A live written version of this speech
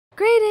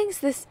Greetings,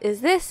 this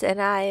is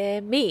and I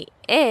am me,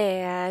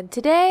 and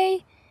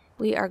today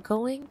we are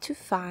going to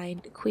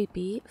find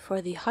Queepy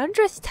for the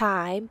 100th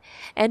time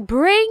and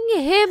bring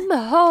him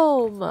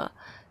home.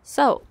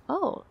 So,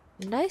 oh,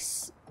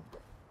 nice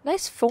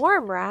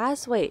form,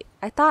 Raz. Wait,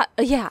 I thought,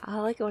 yeah, I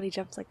like it when he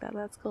jumps like that,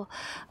 that's cool.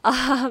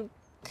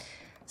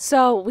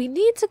 So we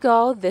need to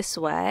go this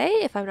way,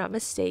 if I'm not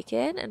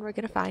mistaken, and we're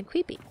gonna find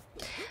Queepy.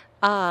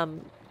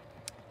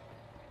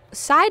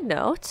 Side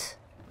note,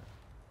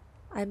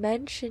 I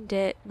mentioned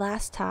it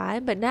last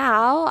time, but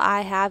now I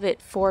have it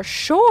for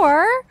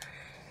sure.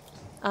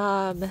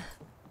 The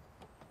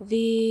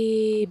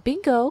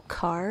bingo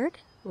card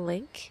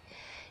link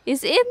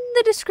is in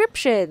the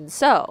description.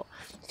 So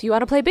if you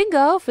want to play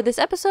bingo for this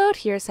episode,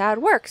 here's how it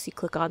works. You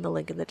click on the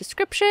link in the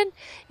description.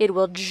 It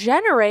will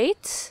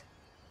generate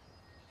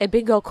a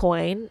bingo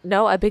coin,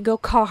 no, a bingo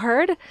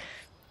card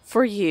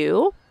for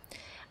you.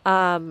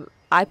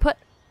 I put,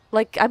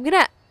 like,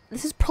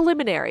 this is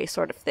preliminary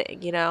sort of thing,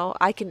 you know.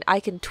 I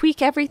can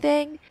tweak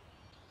everything,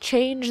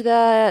 change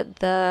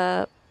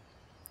the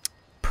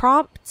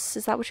prompts.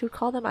 Is that what you would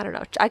call them? I don't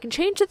know. I can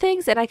change the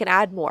things and I can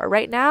add more.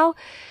 Right now,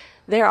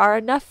 there are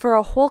enough for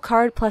a whole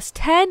card plus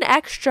 10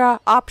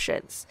 extra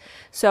options.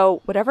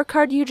 So whatever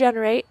card you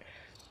generate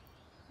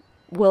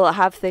will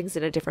have things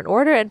in a different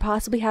order and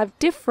possibly have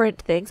different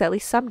things, at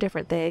least some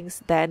different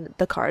things, than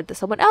the card that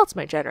someone else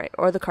might generate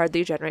or the card that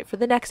you generate for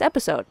the next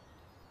episode.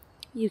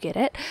 You get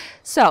it.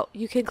 So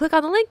you can click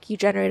on the link, you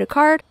generate a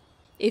card.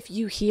 If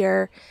you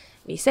hear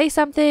me say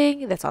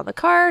something that's on the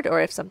card, or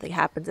if something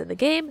happens in the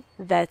game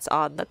that's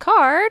on the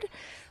card,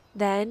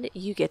 then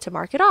you get to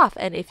mark it off.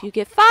 And if you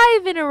get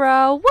 5 in a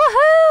row,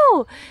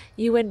 woohoo!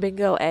 You win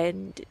bingo,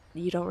 and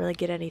you don't really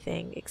get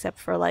anything except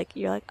for, like,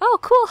 you're like, oh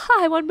cool,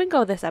 hi, I won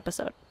bingo this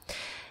episode.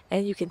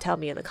 And you can tell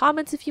me in the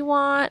comments if you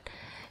want.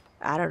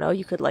 I don't know,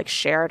 you could like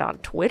share it on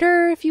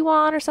Twitter if you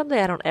want or something.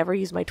 I don't ever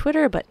use my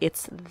Twitter, but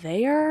it's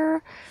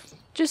there.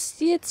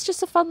 It's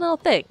just a fun little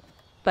thing.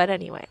 But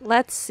anyway,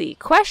 let's see.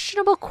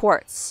 Questionable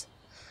quartz.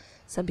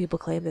 Some people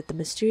claim that the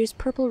mysterious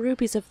purple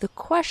rubies of the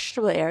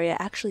questionable area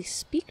actually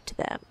speak to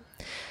them.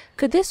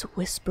 Could this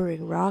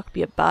whispering rock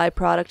be a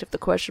byproduct of the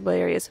questionable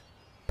area's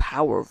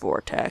power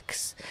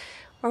vortex?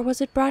 Or was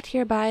it brought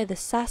here by the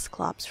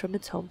Sasclops from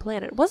its home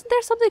planet? Wasn't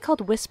there something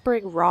called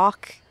Whispering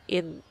Rock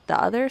in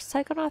the other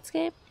Psychonauts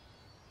game?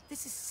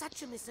 This is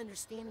such a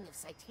misunderstanding of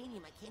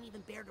Psychonium, I can't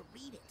even bear to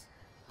read it.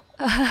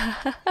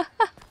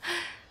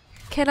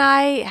 Can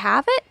I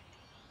have it?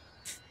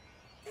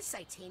 This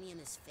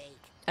Psychonium is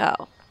fake.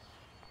 Oh.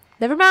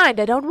 Never mind,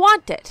 I don't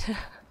want it.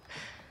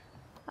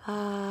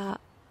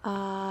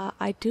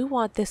 I do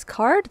want this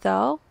card,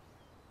 though.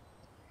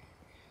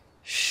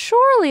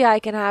 Surely I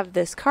can have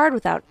this card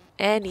without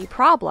any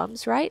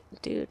problems, right?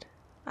 Dude,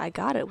 I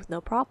got it with no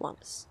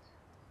problems.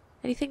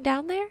 Anything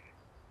down there?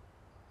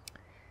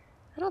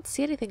 I don't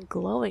see anything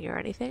glowing or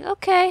anything.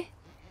 Okay.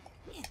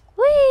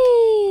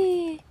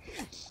 Whee!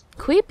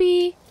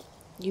 Queepy,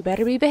 you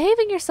better be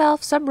behaving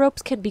yourself. Some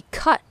ropes can be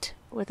cut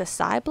with a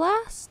Psy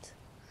Blast.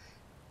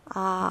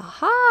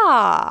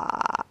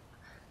 Aha!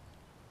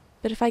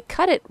 But if I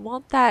cut it,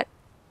 won't that...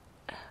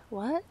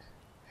 What?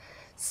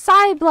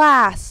 Psy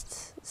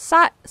Blast!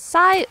 Psy...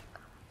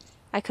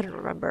 I couldn't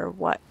remember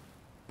what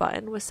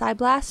button was Psy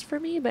Blast for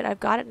me, but I've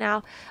got it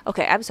now.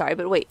 Okay, I'm sorry,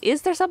 but wait,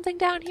 is there something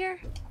down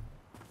here?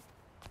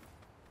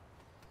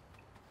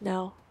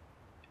 No.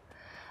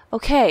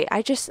 Okay,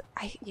 I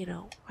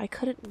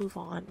couldn't move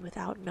on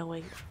without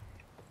knowing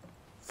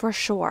for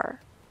sure.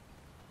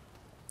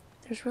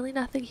 There's really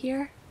nothing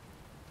here?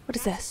 What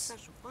is this?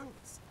 Special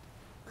fungus,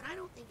 but I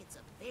don't think it's a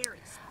very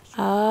special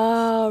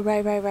Oh,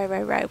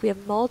 right. We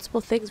have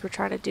multiple things we're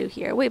trying to do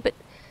here. Wait, but...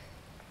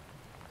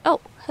 Oh,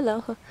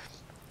 hello.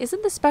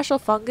 Isn't the special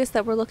fungus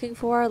that we're looking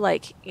for,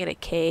 like, in a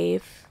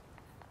cave?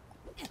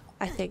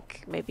 I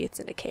think maybe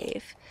it's in a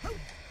cave.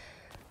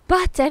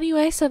 But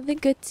anyway, something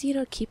good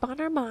to, keep on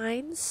our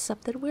minds.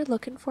 Something we're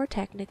looking for,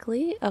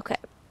 technically. Okay,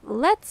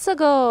 let's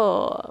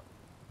go.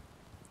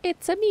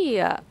 It's a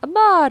Mia, a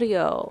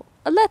Mario.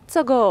 Let's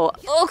go.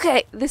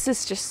 Okay, this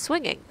is just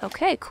swinging.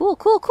 Okay, cool.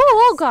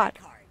 Oh, God.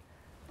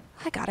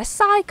 I got a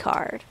Psy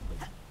card.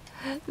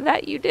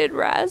 That you did,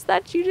 Raz.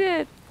 That you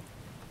did.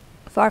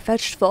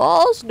 Far-fetched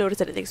falls? Notice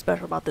anything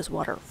special about this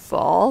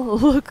waterfall?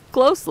 Look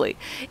closely.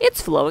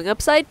 It's flowing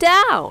upside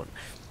down.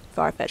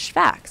 Far-fetched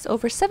facts.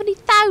 Over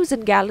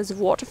 70,000 gallons of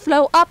water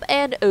flow up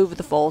and over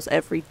the falls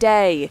every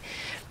day.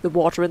 The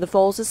water in the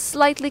falls is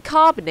slightly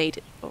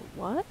carbonated. Oh,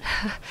 what?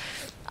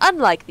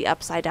 Unlike the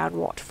upside-down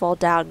waterfall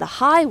down the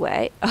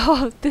highway.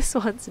 Oh, this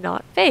one's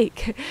not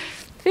fake.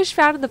 Fish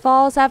found in the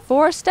falls have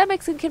 4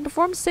 stomachs and can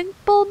perform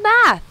simple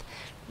math.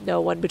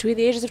 No one between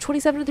the ages of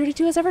 27 and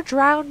 32 has ever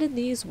drowned in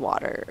these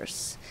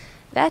waters.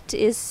 That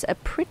is a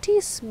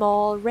pretty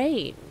small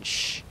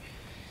range.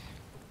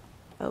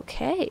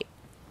 Okay.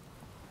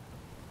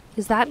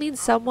 Does that mean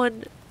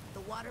someone... The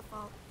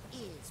waterfall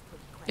is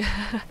pretty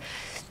quiet.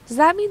 Does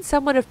that mean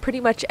someone of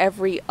pretty much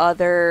every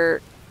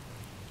other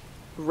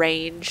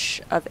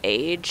range of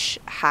age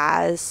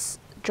has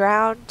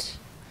drowned?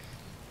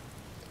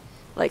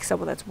 Like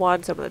someone that's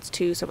 1, someone that's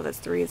 2, someone that's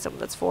 3, and someone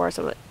that's 4,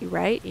 someone that,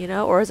 right? You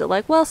know? Or is it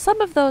like, well, some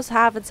of those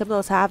have and some of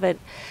those haven't.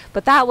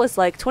 But that was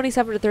like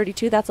 27 to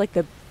 32. That's like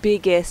the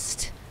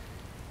biggest,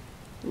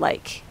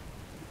 like,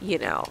 you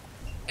know,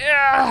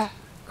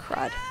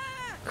 crud.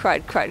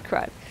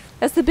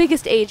 That's the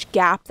biggest age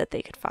gap that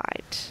they could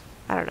find.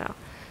 I don't know.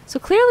 So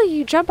clearly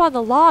you jump on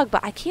the log,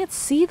 but I can't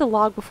see the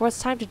log before it's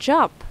time to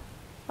jump.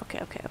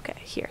 Okay.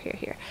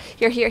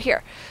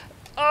 Here.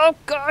 Oh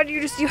God,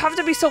 you have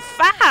to be so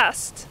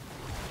fast.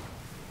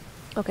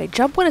 Okay,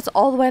 jump when it's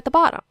all the way at the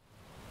bottom.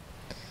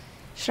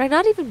 Should I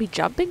not even be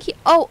jumping here?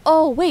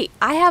 Oh, wait.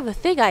 I have a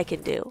thing I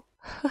can do.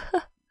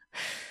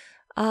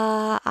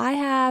 I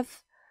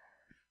have,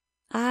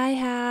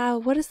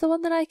 what is the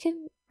one that I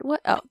can,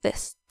 what? Oh,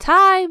 this.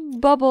 Time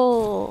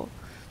bubble.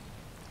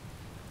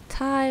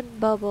 Time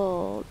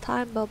bubble.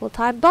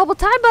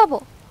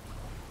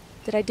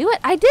 Did I do it?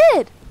 I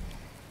did.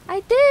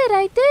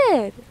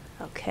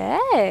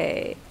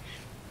 Okay.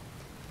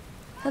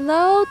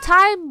 Hello,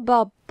 time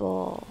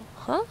bubble.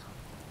 Huh?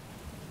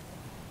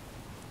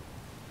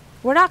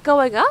 We're not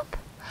going up?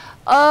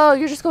 Oh,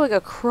 you're just going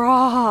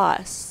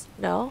across.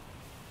 No?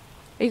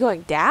 Are you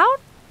going down?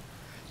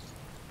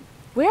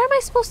 Where am I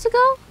supposed to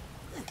go?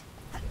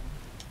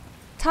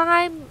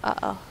 Time.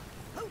 Uh-oh.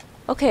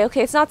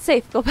 Okay, it's not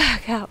safe. Go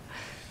back out.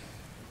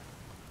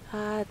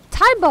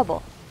 Time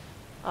bubble.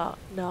 Oh,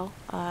 no.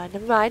 Never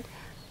mind.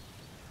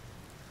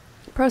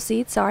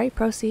 Proceed.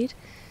 Proceed.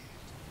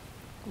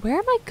 Where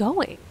am I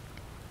going?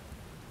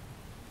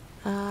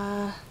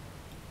 Time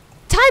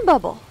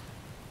bubble.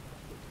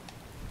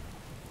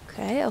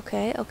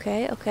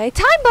 Okay.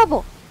 Time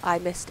bubble. I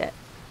missed it.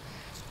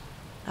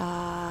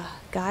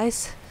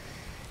 Guys.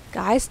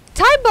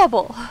 Time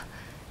bubble.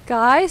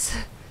 Guys.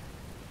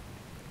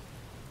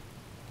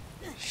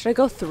 Should I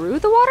go through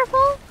the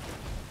waterfall?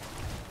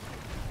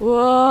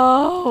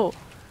 Whoa.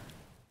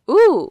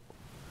 Ooh.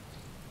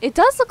 It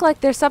does look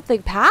like there's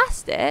something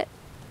past it.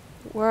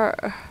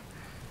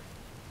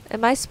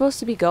 Am I supposed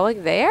to be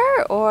going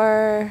there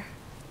or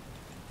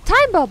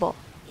time bubble?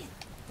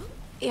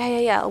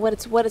 Yeah. When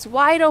it's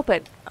wide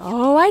open.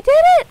 Oh, I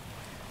did it!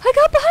 I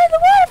got behind the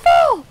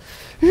waterfall!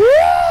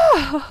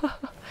 Yeah!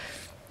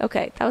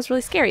 Okay, that was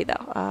really scary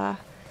though.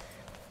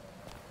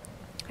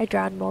 I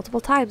drowned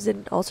multiple times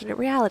in alternate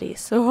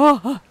realities.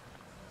 Okay.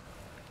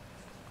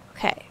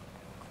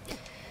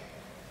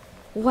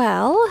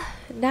 Well,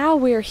 now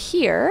we're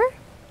here.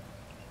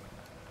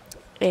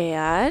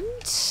 And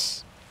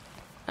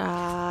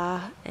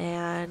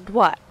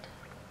what?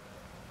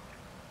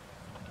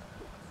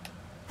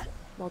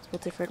 Multiple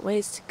different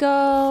ways to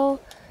go.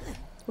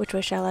 Which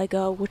way shall I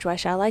go? Which way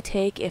shall I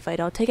take if I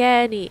don't take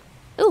any?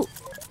 Ooh.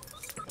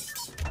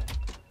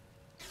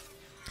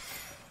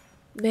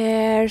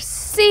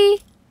 Merci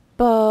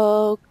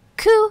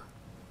beaucoup.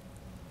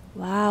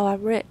 Wow,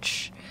 I'm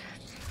rich.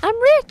 I'm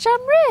rich.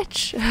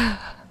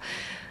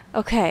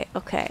 Okay.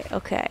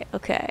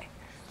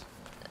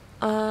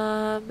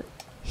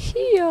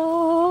 Here.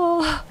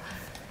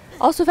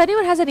 Also, if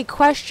anyone has any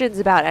questions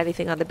about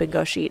anything on the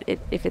bingo sheet,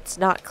 if it's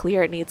not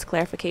clear, it needs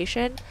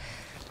clarification,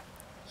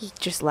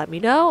 just let me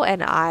know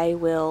and I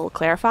will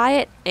clarify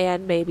it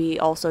and maybe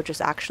also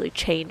just actually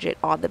change it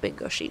on the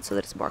bingo sheet so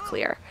that it's more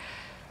clear.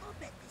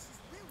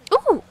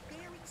 Ooh!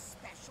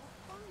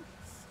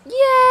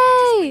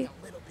 Yay!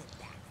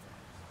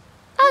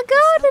 I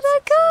got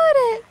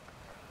it!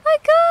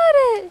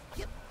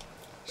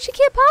 She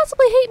can't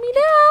possibly hate me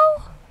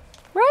now!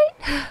 Right?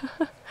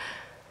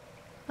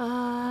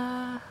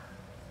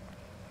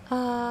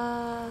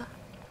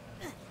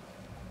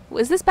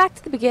 Is this back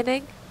to the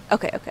beginning?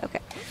 Okay.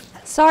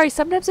 Sorry,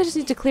 sometimes I just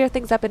need to clear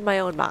things up in my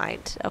own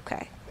mind.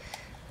 Okay.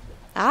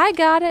 I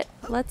got it.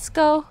 Let's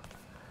go.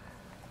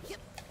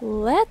 Whee!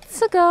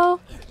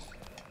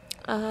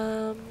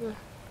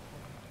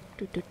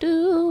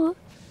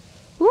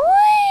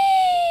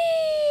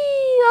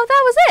 Oh,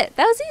 that was it.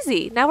 That was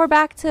easy. Now we're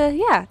back to,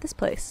 yeah, this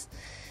place.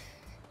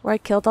 Where I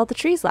killed all the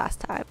trees last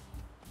time.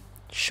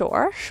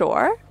 Sure.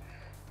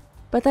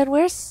 But then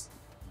where's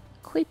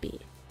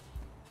Queepy?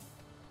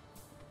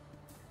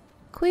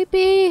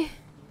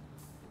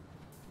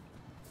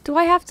 Do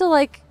I have to,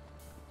 like,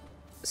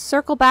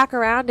 circle back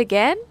around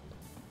again?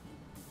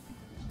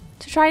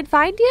 To try and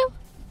find you?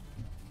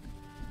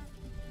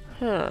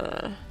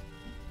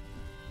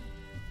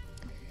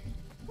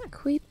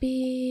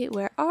 Queepy,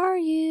 where are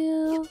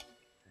you?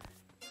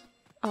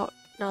 Oh,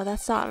 no,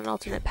 that's not an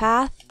alternate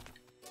path.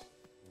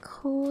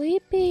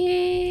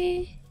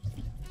 Queepy.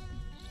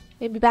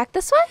 Maybe back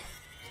this way?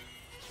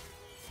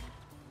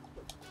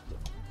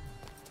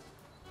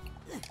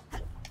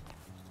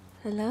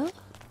 Hello?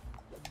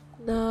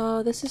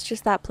 No, this is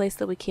just that place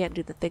that we can't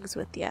do the things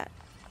with yet.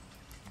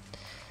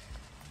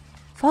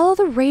 Follow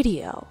the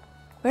radio.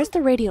 Where's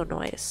the radio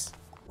noise?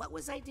 What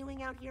was I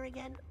doing out here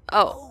again?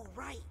 Oh,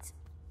 right.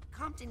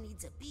 Compton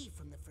needs a bee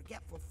from the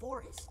Forgetful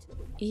Forest.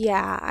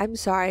 Yeah, I'm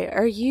sorry.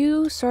 Are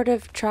you sort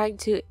of trying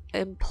to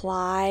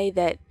imply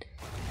that...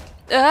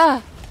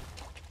 no,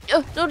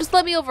 just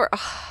let me over.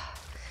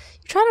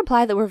 You're trying to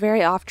imply that we're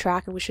very off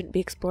track and we shouldn't be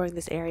exploring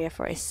this area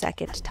for a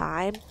second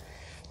time.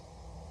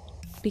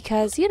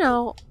 Because, you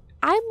know,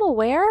 I'm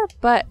aware,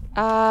 but,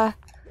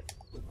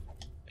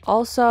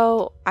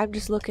 also, I'm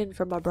just looking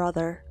for my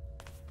brother.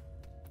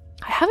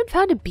 I haven't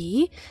found a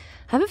bee.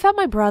 I haven't found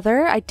my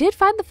brother. I did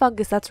find the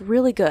fungus. That's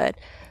really good.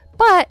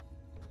 But,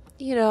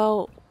 you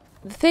know,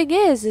 the thing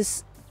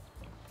is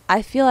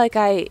I feel like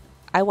I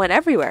went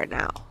everywhere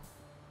now.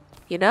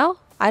 You know?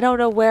 I don't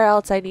know where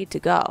else I need to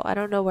go. I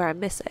don't know where I'm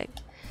missing.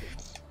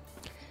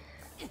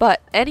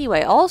 But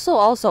anyway, also,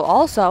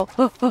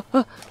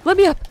 let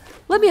me up.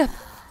 Let me up.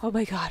 Oh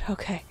my god,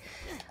 okay.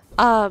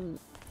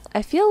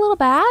 I feel a little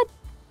bad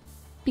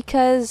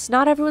because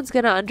not everyone's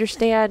gonna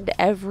understand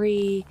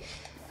every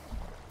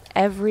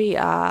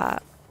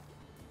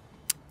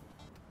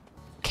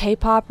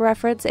K-pop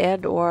reference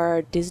and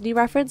or Disney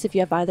reference. If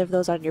you have either of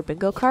those on your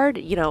bingo card,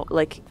 you know,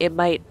 like you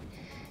might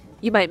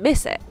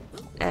miss it.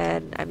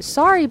 And I'm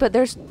sorry, but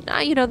there's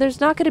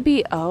not going to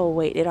be, oh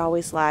wait, it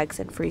always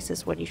lags and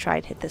freezes when you try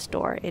and hit this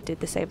door. It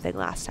did the same thing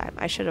last time.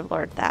 I should have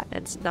learned that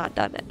and it's not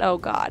done it. Oh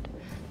god.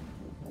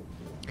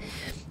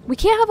 We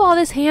can't have all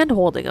this hand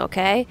holding,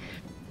 okay?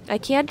 I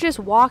can't just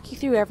walk you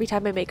through every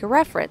time I make a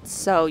reference.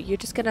 So you're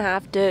just going to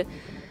have to,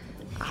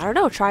 I don't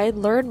know, try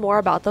and learn more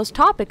about those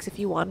topics if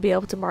you want to be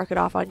able to mark it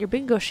off on your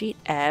bingo sheet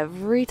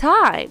every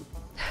time.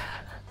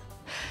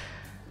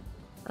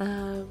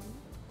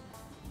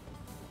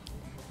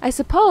 I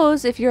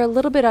suppose if you're a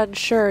little bit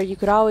unsure, you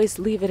could always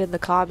leave it in the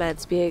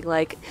comments being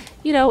like,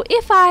 you know,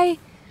 if I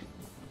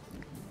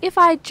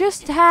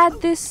just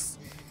had this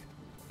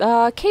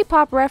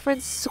K-pop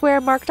reference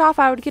square marked off,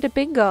 I would get a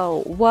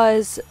bingo.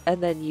 Was,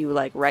 and then you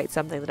like write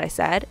something that I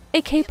said,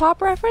 a K-pop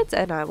reference,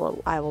 and I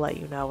will let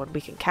you know and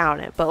we can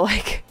count it. But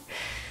like,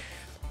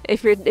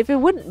 if it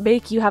wouldn't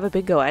make you have a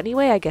bingo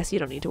anyway, I guess you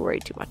don't need to worry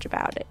too much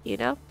about it, you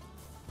know?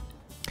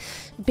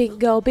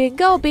 Bingo,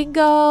 bingo,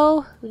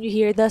 bingo. When you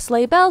hear the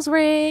sleigh bells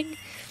ring.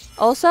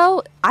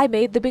 Also, I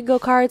made the bingo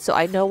card, so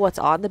I know what's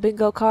on the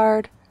bingo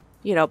card.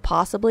 You know,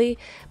 possibly.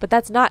 But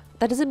that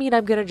doesn't mean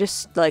I'm gonna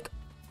just, like,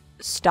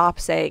 stop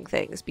saying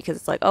things because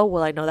it's like, oh,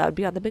 well, I know that would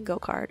be on the bingo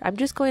card. I'm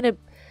just going to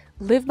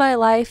live my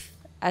life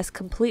as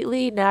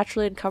completely,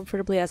 naturally, and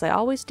comfortably as I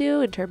always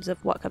do in terms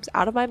of what comes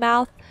out of my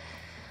mouth.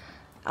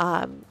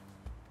 And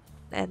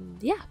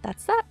yeah,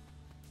 that's that.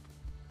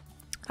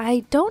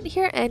 I don't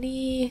hear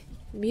any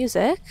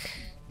music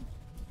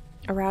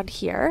around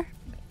here,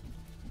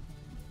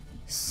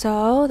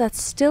 so that's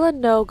still a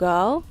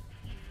no-go.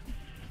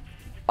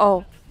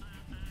 Oh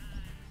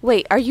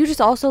wait, are you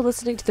just also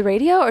listening to the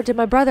radio, or did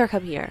my brother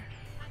come here?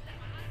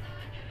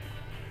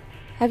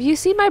 Have you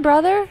seen my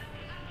brother?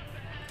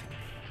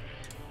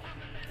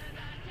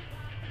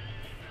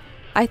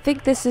 I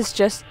think this is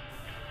just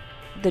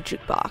the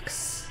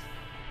jukebox.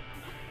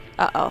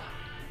 Uh-oh.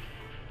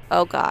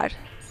 Oh god,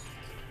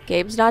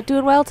 game's not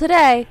doing well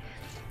today.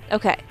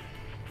 Okay.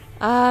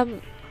 I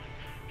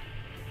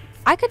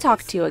could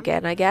talk to you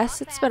again, I guess.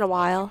 It's been a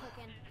while.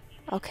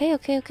 Okay.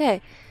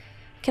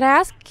 Can I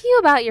ask you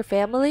about your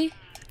family?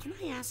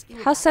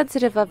 How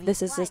sensitive of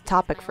this is this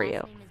topic for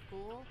you?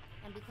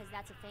 And because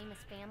that's a famous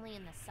family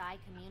in the Psy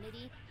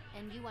community,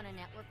 and you want to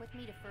network with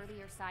me to further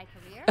your Psy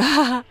career?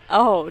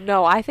 Oh,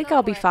 no, I think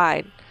I'll be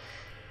fine.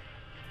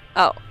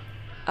 Oh.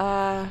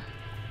 I'm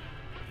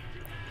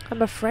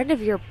a friend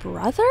of your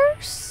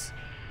brother's?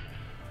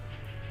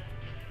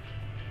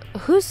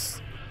 Who's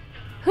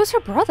her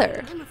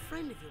brother? I'm a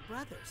friend of your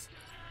brother's.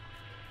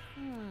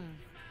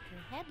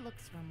 Your head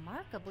looks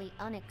remarkably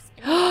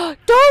unexpected.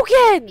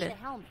 Dogen!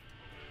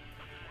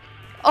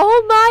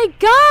 Oh my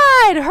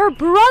god! Her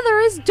brother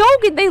is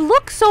Dogen! They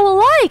look so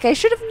alike! I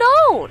should have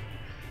known!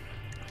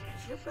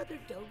 Has your brother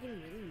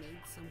Dogen really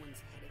made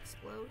someone's head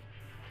explode?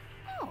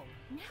 Oh,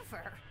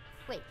 never.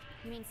 Wait,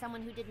 you mean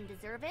someone who didn't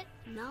deserve it?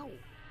 No.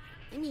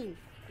 I mean,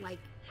 like,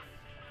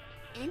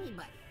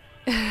 anybody.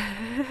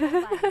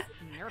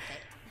 Nerf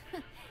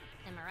it.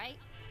 Am I right?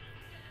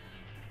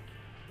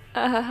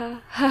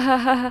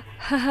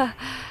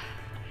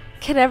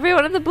 Can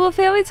everyone in the Bull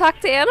family talk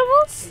to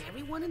animals? Can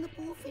everyone in the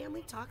Bull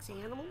family talk to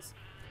animals?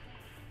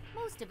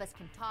 Most of us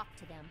can talk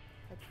to them,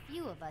 but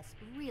few of us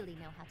really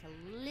know how to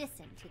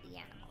listen to the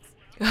animals.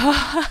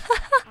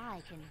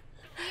 I can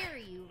hear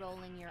you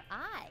rolling your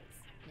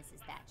eyes,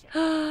 Mrs. Thatcher.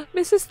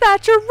 Mrs.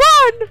 Thatcher,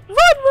 run!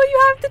 Run while you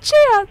have the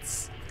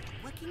chance!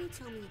 What can you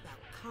tell me about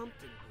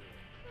Compton?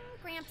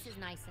 Gramps is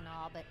nice and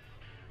all, but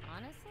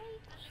honestly,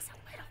 he's a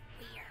little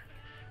weird.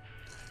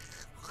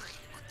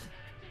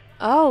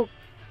 Oh,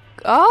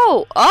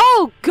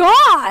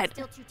 God!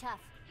 Still too tough.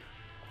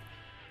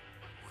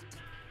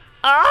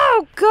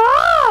 Oh,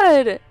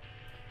 God!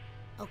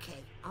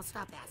 Okay, I'll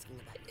stop asking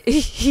about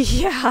you.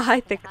 Yeah, I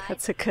think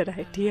that's a good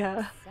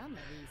idea. Some of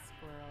these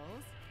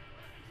squirrels.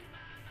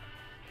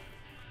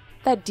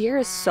 That deer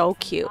is so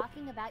cute.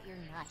 Talking about your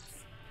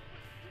nuts.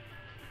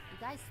 You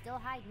guys still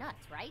hide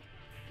nuts, right?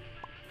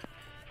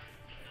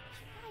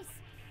 Guys,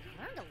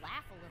 learn to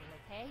laugh a little,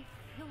 okay?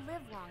 You'll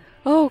live longer.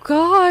 Oh,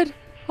 God!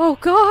 Oh,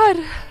 God!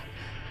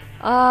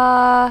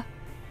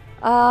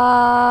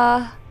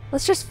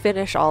 Let's just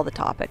finish all the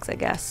topics, I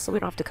guess, so we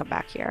don't have to come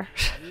back here.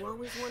 You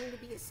always wanted to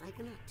be a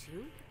psychonaut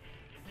too?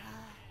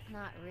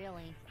 Not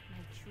really.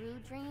 My true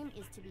dream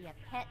is to be a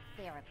pet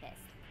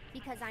therapist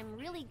because I'm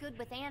really good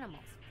with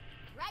animals.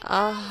 Right?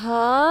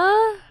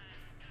 Uh-huh.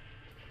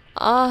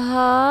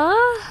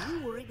 Uh-huh. Are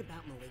you worried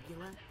about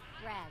Maligula?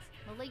 Raz,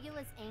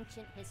 Maligula's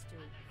ancient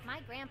history.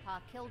 My grandpa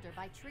killed her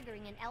by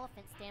triggering an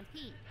elephant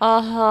stampede.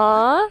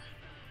 Uh-huh.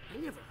 I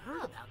never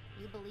heard about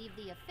it. You believe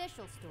the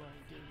official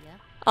story, do ya?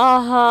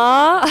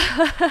 Uh-huh.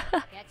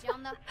 Catch you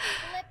on the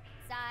flip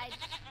side.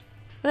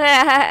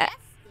 Yeah. Yes,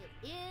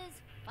 it is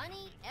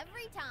funny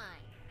every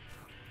time.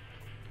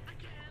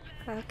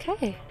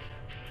 Okay.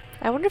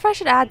 I wonder if I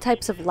should add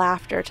types of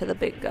laughter to the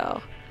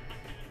bingo.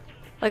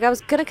 Like, I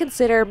was gonna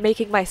consider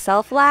making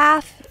myself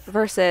laugh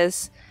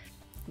versus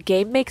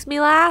game makes me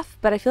laugh,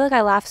 but I feel like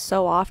I laugh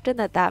so often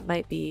that that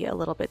might be a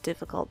little bit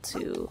difficult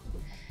to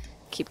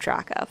keep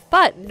track of.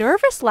 But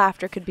nervous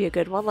laughter could be a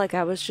good one, like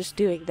I was just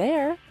doing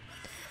there.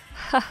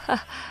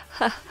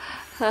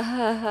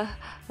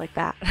 Like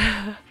that.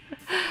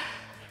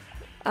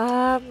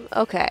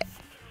 Okay.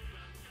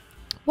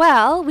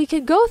 Well, we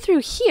can go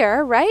through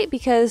here, right?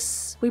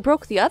 Because we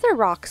broke the other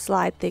rock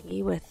slide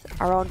thingy with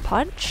our own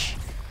punch.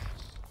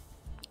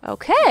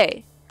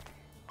 Okay.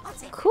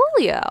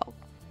 Coolio.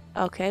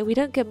 Okay, we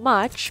didn't get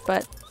much,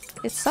 but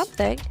it's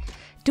something.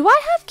 Do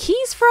I have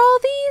keys for all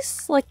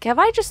these? Like, have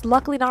I just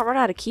luckily not run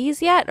out of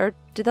keys yet? Or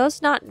do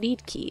those not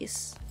need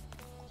keys?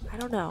 I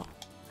don't know.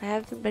 I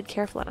haven't been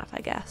careful enough,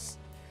 I guess.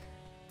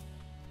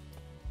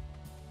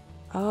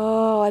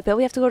 Oh, I bet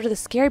we have to go to the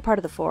scary part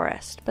of the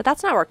forest. But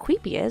that's not where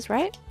Queepy is,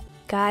 right?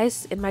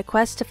 Guys, in my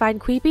quest to find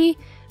Queepy,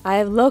 I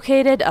have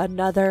located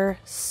another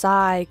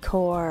Psy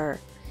core.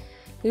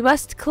 We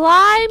must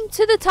climb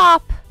to the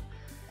top.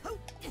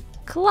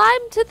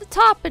 Climb to the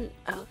top and...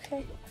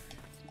 Okay.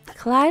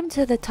 Climb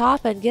to the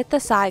top and get the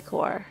Psy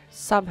core.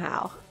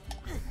 Somehow.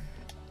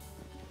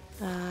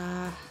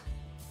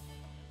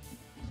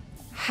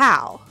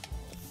 How?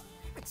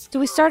 Do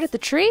we start at the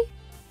tree?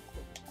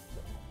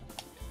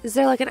 Is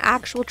there like an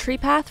actual tree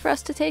path for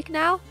us to take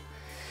now?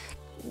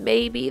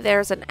 Maybe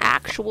there's an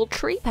actual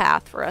tree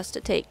path for us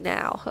to take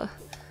now.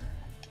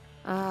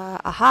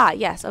 Aha,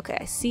 yes, okay,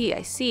 I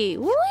see.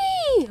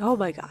 Whee! Oh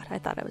my god, I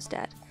thought I was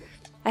dead.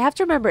 I have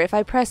to remember, if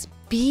I press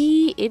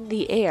B in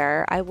the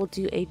air, I will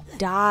do a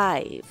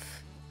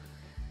dive.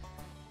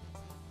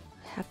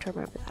 I have to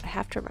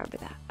remember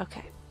that.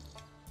 Okay.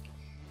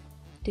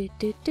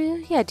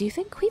 Yeah, do you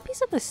think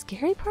Queepy's in the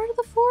scary part of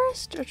the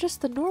forest, or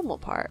just the normal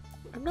part?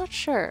 I'm not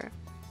sure.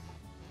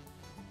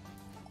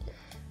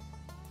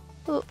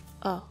 Oh,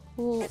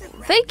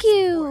 thank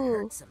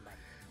you!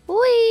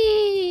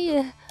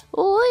 Whee!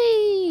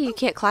 Whee! You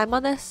can't climb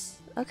on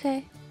this?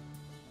 Okay.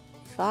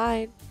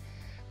 Fine.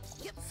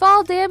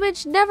 Fall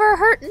damage never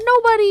hurt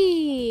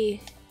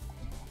nobody!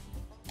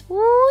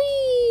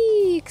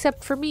 Whee!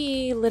 Except for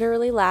me,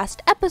 literally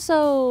last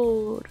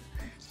episode.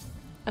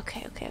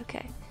 Okay.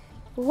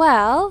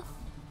 Well,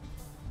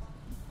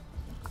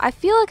 I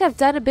feel like I've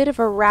done a bit of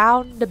a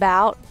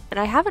roundabout, and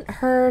I haven't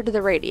heard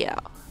the radio.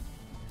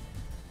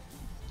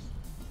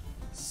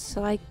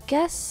 So I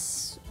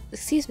guess...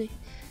 Excuse me.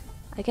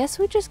 I guess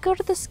we just go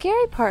to the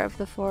scary part of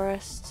the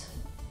forest.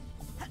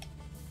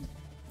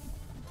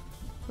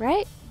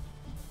 Right?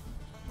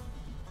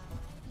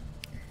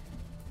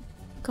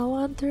 Go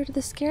on through to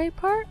the scary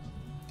part?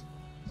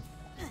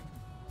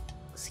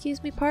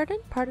 Excuse me, pardon?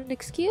 Pardon,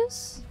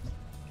 excuse?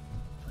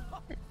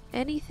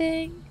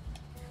 Anything?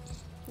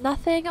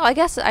 Nothing? Oh, I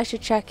guess I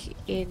should check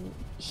in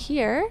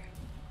here.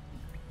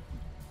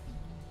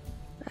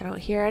 I don't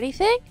hear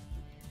anything.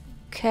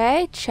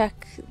 Okay,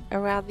 check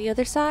around the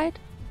other side.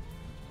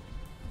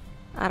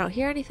 I don't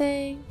hear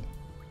anything.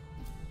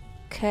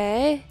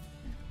 Okay.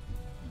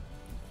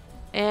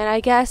 And I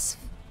guess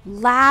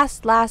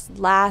last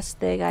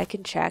thing I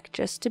can check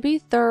just to be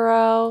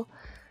thorough.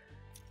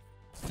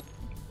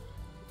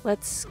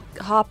 Let's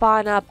hop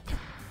on up.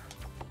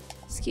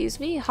 Excuse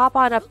me? Hop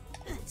on up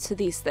to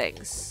these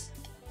things.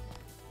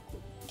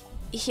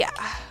 Yeah.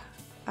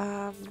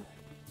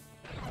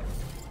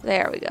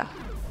 There we go.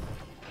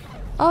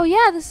 Oh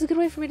yeah, this is a good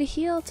way for me to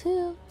heal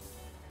too.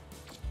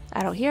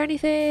 I don't hear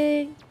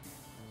anything.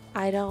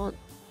 I don't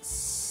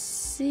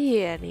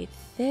see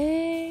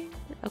anything.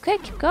 Okay,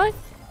 keep going.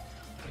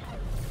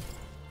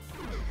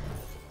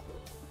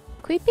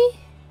 Queepy?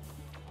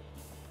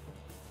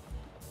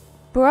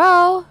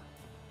 Bro?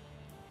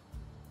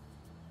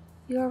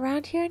 You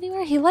around here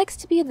anywhere? He likes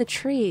to be in the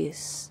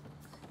trees.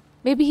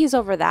 Maybe he's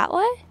over that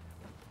way?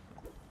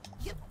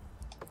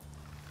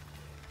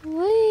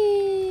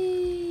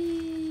 Whee!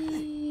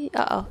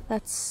 Uh-oh,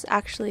 that's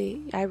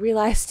actually... I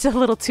realized a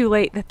little too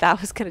late that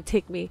that was going to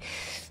take me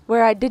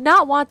where I did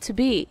not want to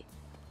be.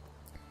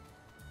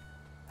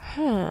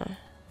 Huh.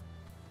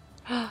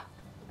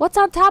 What's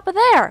on top of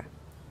there?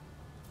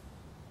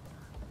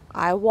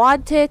 I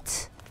want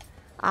it.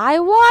 I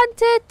want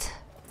it.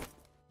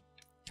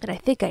 And I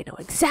think I know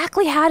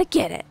exactly how to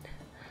get it.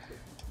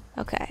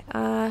 Okay,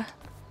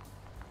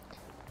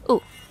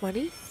 ooh,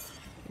 money.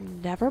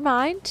 Never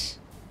mind.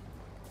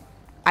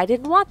 I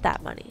didn't want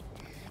that money.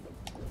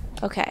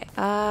 Okay,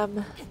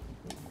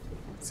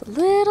 it's a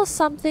little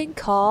something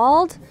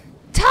called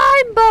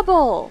Time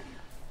Bubble!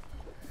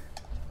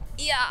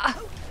 Yeah!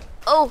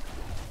 Oh!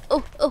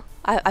 Oh! Oh!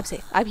 I'm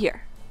safe. I'm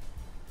here.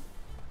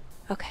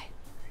 Okay.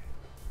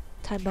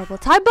 Time Bubble.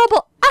 Time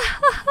Bubble!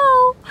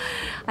 Ow!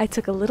 I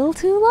took a little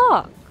too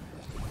long.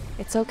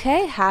 It's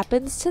okay.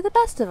 Happens to the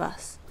best of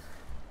us.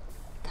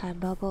 Time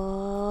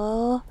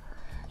Bubble.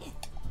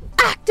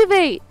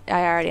 Activate!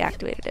 I already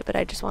activated it, but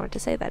I just wanted to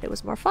say that it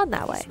was more fun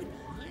that way.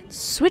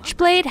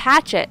 Switchblade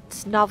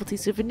Hatchet. Novelty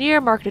souvenir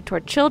marketed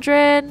toward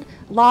children.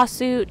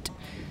 Lawsuit.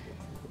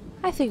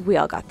 I think we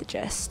all got the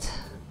gist.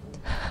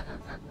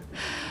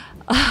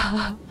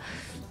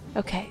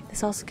 Okay,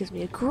 this also gives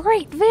me a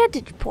great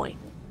vantage point.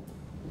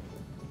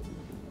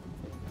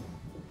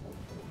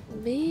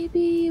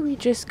 Maybe we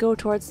just go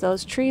towards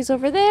those trees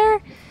over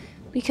there,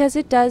 because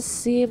it does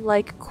seem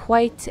like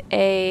quite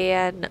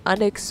an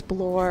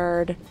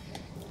unexplored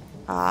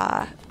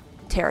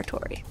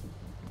territory.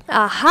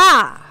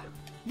 Aha!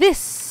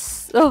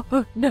 This!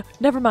 Oh, no,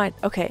 never mind.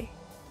 Okay.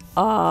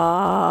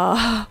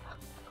 What?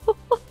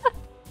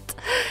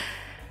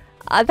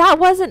 That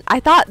wasn't... I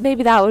thought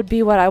maybe that would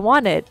be what I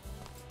wanted,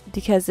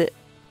 because it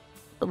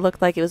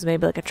looked like it was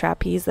maybe like a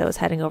trapeze that was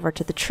heading over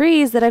to the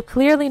trees that I've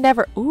clearly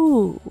never...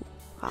 Ooh.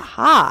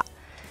 Aha.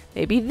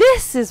 Maybe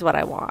this is what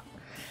I want.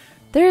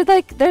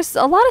 There's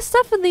a lot of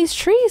stuff in these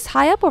trees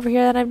high up over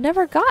here that I've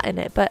never gotten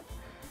it, but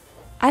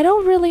I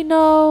don't really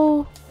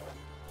know...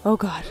 Oh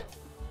god.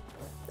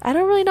 I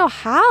don't really know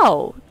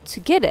how to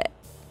get it.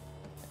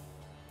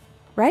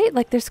 Right?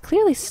 Like, there's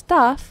clearly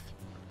stuff.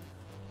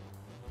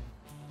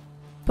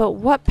 But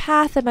what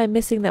path am I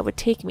missing that would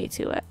take me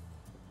to it?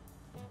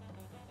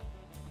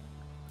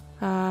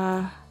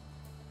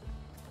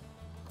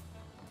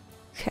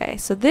 Okay,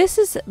 so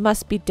this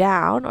must be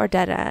down or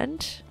dead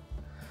end.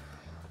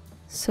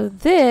 So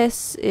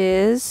this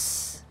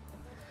is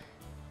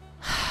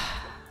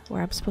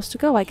where I'm supposed to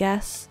go, I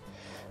guess.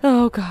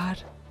 Oh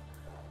god.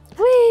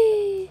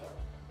 Whee!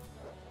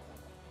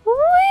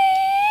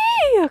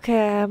 Whee!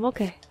 Okay, I'm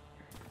okay.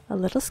 A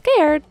little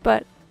scared,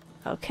 but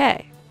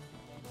okay.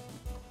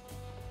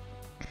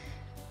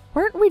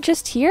 Weren't we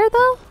just here,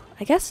 though?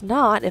 I guess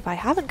not. If I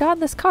haven't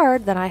gotten this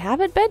card, then I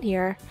haven't been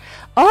here.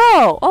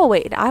 Oh! Oh,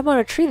 wait. I'm on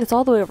a tree that's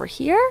all the way over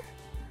here?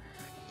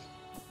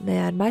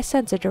 Man, my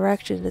sense of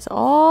direction is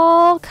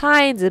all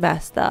kinds of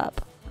messed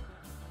up.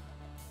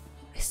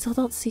 I still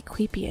don't see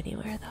Queepy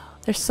anywhere, though.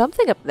 There's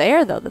something up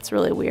there, though, that's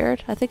really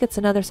weird. I think it's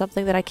another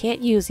something that I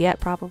can't use yet,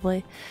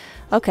 probably.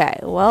 Okay,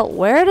 well,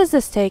 where does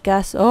this take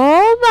us?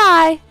 Oh,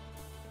 my!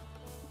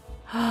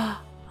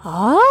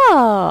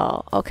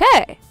 Oh,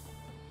 okay.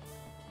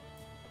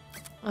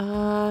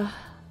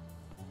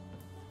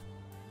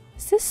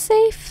 Is this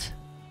safe?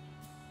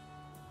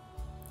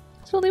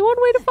 There's only one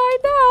way to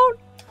find out.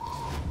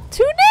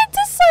 Tune in to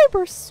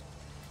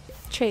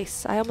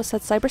Chase. I almost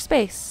said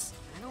cyberspace.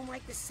 I don't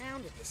like the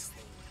sound of this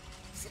thing.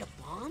 Is it a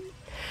bomb?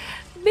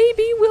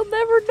 Maybe we'll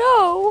never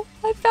know.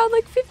 I've found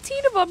like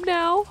 15 of them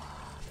now.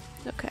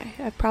 Okay,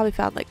 I've probably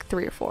found like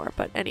 3 or 4,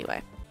 but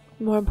anyway.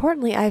 More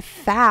importantly, I've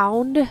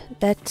found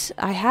that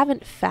I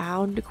haven't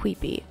found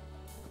Queepy.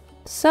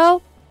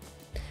 So,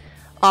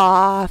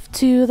 off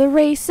to the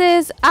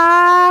races,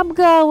 I'm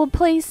going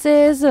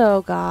places.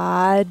 Oh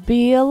god,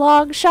 be a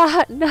long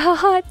shot,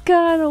 not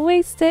gonna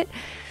waste it.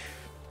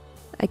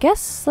 I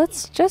guess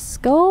let's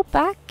just go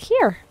back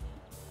here.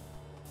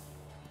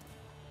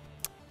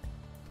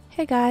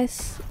 Hey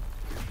guys.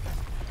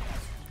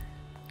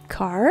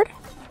 Card?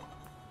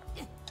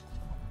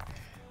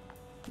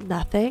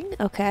 Nothing,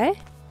 okay.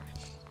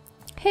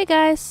 Hey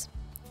guys.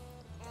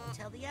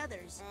 Tell the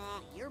others,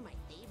 you're my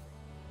favorite.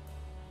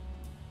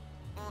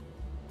 Oh,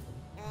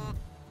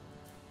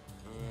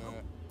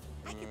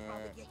 I could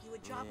probably get you a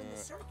job in the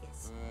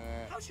circus.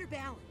 How's your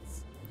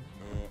balance?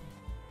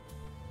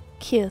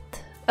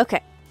 Cute. Okay.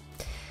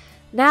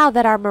 Now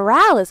that our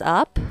morale is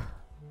up,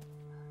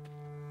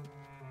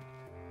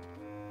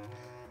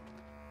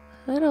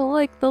 I don't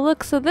like the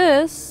looks of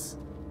this.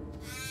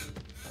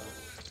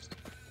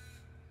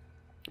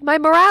 My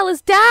morale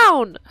is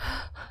down!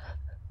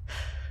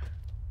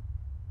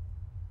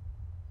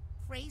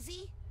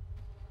 Crazy?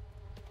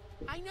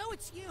 I know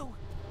it's you.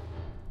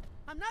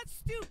 I'm not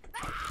stupid.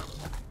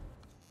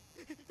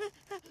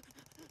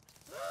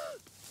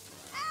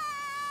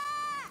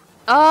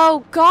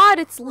 Oh god,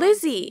 it's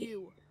Lizzie!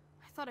 You.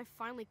 I thought I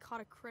finally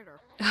caught a critter.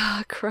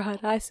 Ah,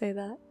 crud, I say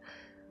that.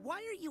 Why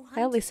are you I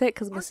hunting? only say it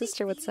because my Aren't they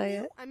sister would feeding say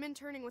you? it. I'm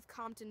interning with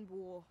Compton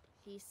Boole.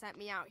 He sent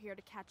me out here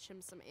to catch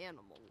him some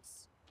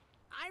animals.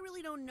 I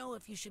really don't know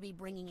if you should be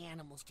bringing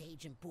animals to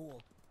Agent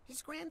Boole.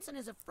 His grandson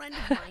is a friend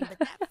of mine, but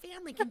that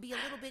family can be a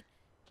little bit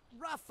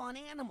rough on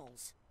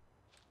animals.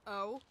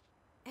 Oh?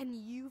 And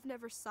you've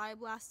never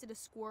psi-blasted a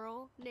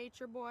squirrel,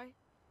 nature boy?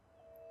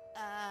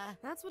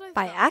 That's what I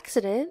By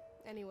accident?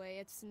 Anyway,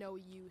 it's no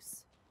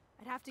use.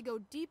 I'd have to go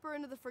deeper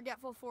into the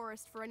Forgetful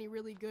Forest for any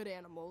really good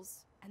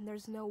animals. And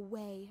there's no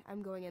way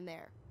I'm going in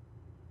there.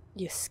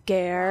 You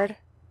scared?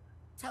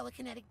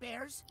 Telekinetic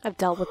bears? I've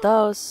dealt with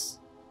those.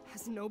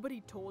 Has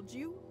nobody told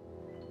you?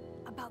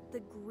 About the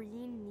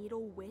green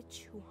needle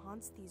witch who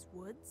haunts these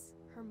woods?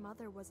 Her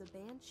mother was a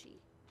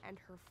banshee, and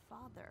her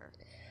father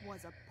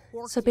was a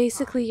porcupine. So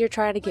basically you're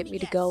trying to Let get me me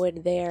to guess. go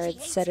in there She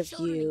hates instead of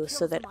children and you so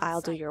kills that them on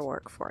I'll do sight. your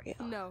work for you.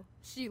 No,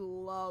 she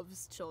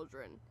loves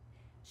children.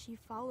 She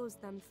follows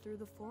them through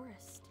the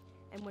forest,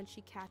 and when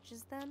she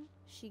catches them,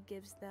 she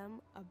gives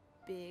them a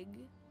big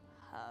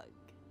hug.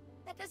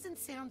 That doesn't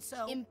sound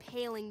so...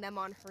 Impaling them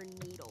on her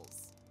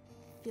needles,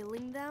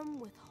 filling them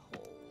with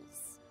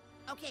holes.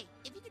 Okay,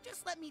 if you could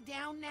just let me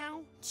down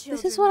now.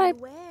 This is what I-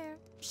 beware.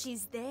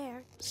 She's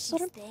there.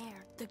 Sort She's of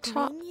there. The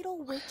ta- green needle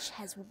witch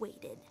has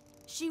waited.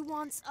 She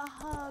wants a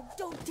hug.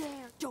 Don't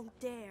dare. Don't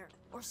dare.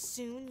 Or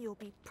soon you'll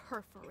be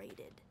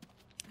perforated.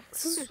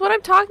 This is what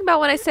I'm talking about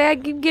when I say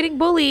I'm getting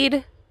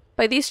bullied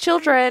by these I'm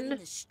children. getting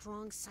the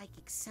strong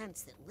psychic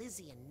sense that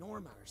Lizzie and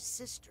Norma are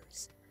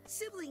sisters.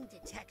 Sibling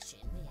detection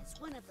is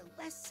one of the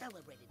less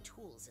celebrated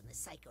tools in the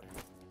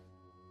Psychonauts.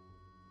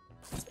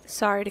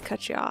 Sorry to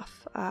cut you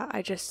off.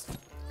 I just... The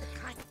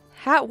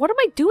kind What am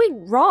I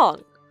doing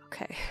wrong?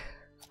 Okay.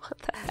 What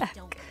the you heck?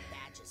 don't get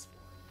badges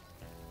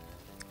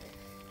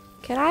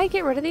for. Can I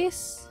get rid of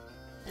these?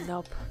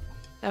 Nope.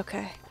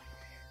 Okay.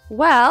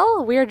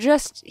 Well, we're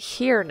just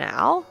here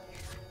now.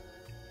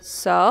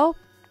 So,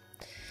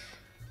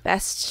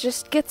 best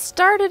just get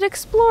started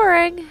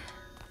exploring.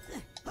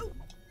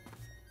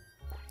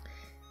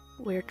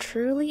 We're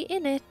truly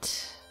in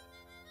it.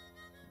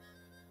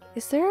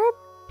 Is there a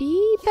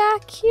bee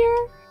back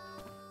here?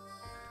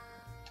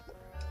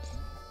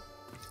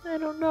 I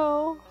don't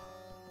know.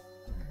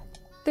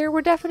 There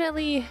were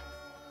definitely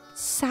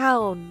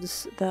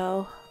sounds,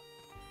 though.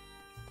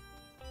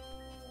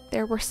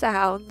 There were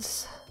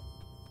sounds.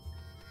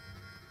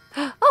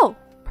 Oh,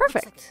 Looks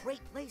like perfect. a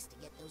great place to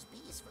get those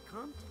bees for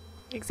Compton.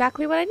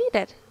 Exactly what I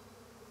needed.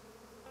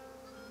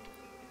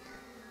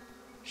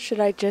 Should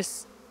I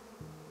just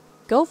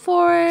go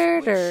for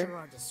it, We or sure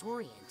are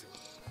disoriented.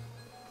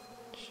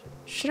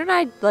 shouldn't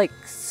I, like,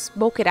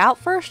 smoke it out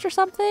first or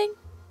something?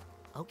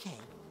 Okay,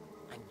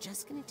 I'm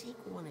just gonna take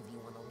one of you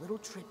on a little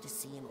trip to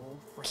see an old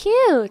friend.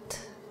 Cute.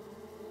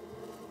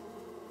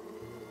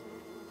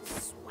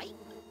 Swipe.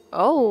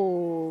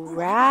 Oh,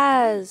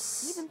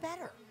 Raz. Even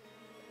better.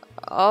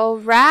 Oh,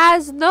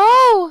 Raz,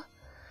 no!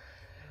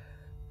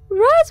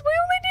 Raz, we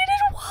only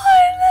needed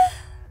one!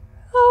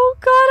 Oh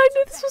god, I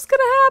knew this was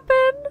gonna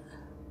happen!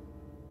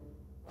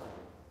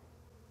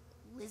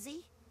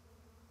 Lizzie?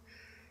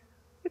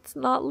 It's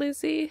not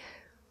Lizzie.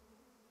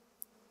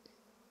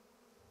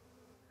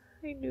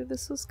 I knew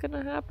this was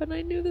gonna happen.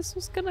 I knew this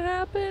was gonna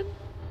happen.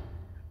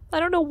 I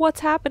don't know what's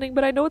happening,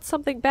 but I know it's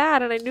something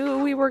bad, and I knew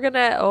we were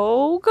gonna...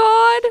 Oh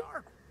god!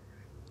 Sharp.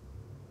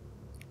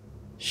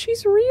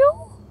 She's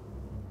real?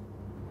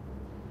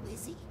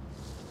 Lizzie?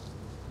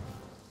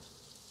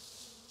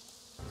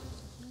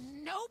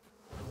 Nope.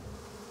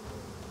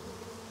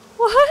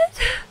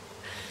 What?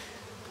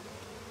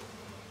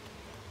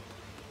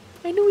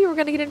 I knew we were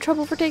gonna get in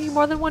trouble for taking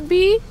more than one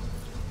bee.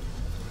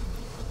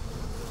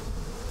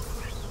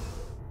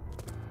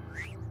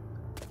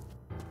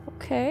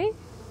 Okay.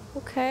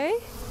 Okay.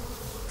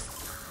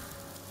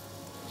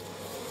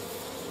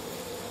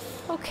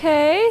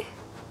 Okay.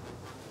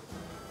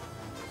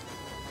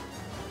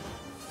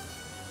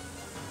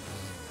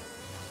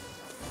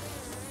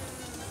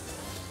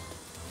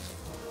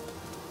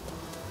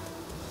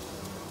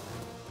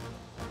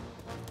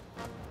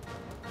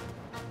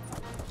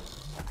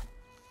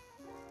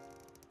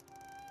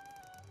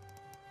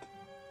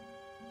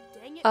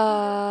 Dang it, Peter.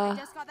 I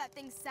just got that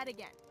thing set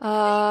again.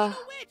 A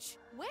witch.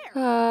 Where?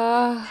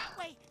 That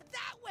way.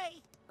 That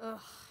way. Ugh,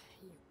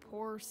 you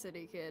poor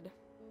city kid.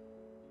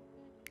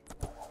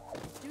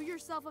 Do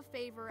yourself a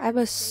favor. I'm and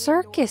a stay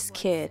indoors circus when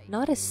kid, safe.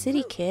 not a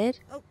city kid.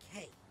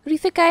 Okay. Who do you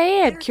think I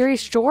am? Better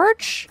Curious take Peter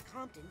George? back to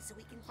Compton so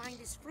we can find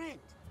his friend.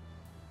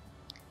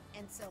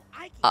 And so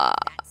I can Uh.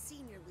 get that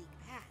senior league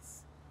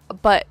pass.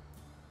 But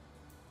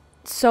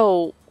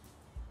so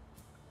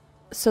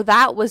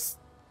that was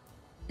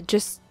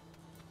just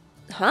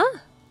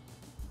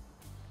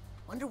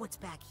Wonder what's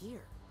back here.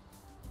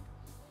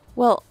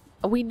 well,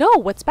 we know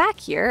what's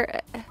back here.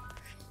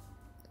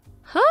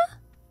 Huh?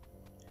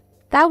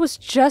 That was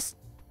just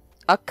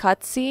a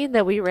cutscene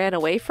that we ran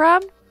away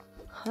from?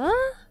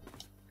 Huh?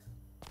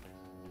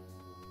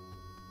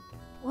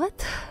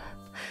 What?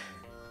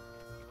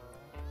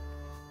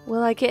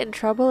 Will I get in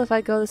trouble if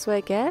I go this way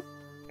again?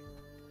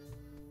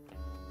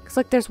 Cause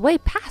like there's way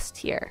past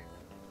here.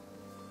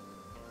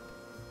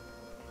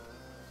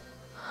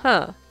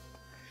 Huh.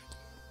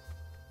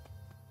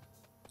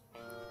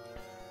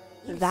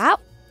 Wait a That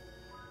second.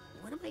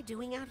 What am I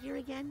doing out here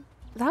again?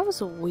 that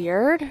was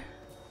weird.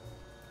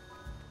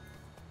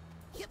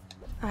 Yep.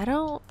 I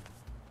don't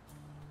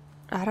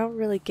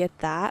really get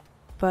that.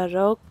 But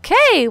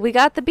okay, we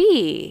got the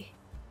bee,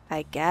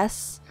 I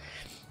guess.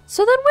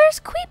 So then where's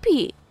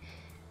Queepy?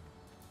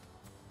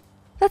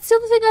 That's the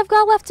only thing I've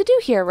got left to do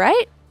here,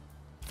 right?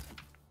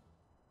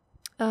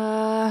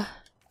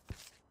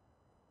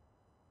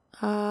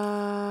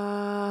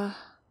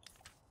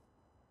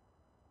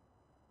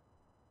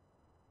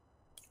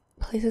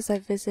 Places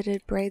I've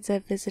visited, brains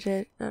I've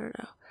visited. No.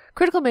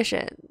 Critical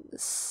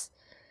missions.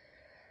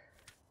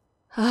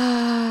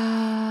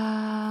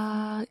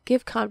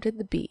 Give Compton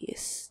the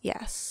bees.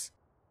 Yes.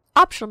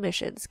 Optional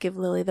missions. Give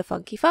Lily the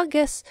funky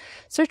fungus.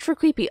 Search for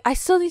Creepy. I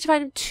still need to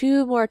find him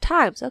 2 more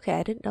times. Okay,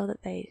 I didn't know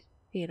that they,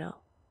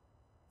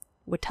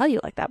 would tell you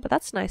like that, but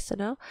that's nice to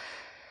know.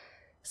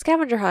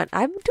 Scavenger hunt.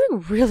 I'm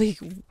doing really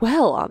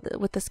well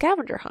with the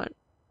scavenger hunt.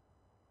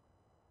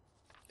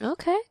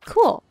 Okay,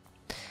 cool.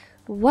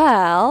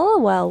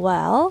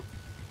 Well.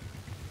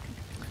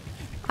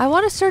 I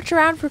want to search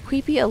around for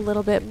Creepy a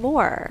little bit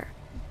more,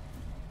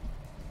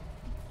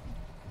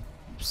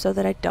 so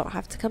that I don't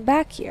have to come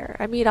back here.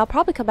 I mean, I'll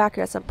probably come back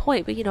here at some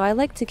point, but I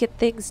like to get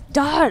things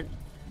done.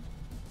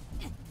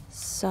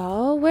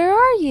 So, where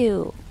are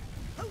you?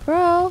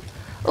 Bro.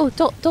 Oh,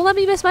 don't let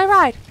me miss my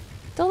ride.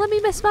 Don't let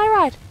me miss my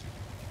ride.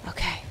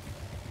 Okay.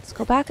 Let's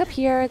go back up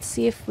here and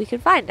see if we can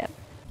find him.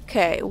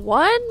 Okay,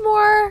 1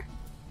 more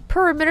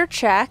perimeter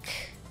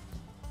check.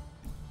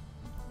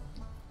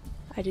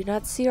 I do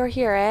not see or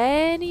hear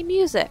any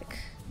music.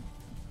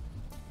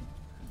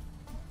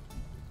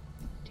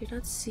 Do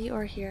not see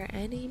or hear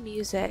any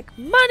music.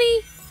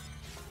 Money!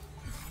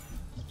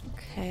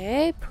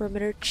 Okay,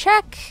 perimeter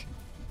check.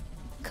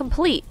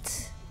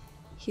 Complete.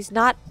 He's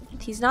not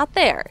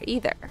there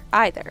either.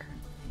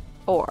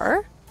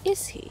 Or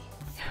is he?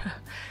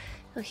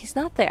 No, he's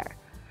not there.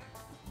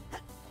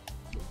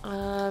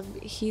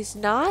 He's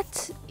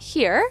not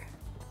here.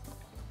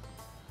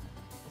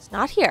 He's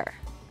not here.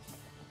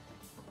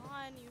 Come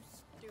on, you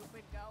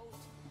stupid goat.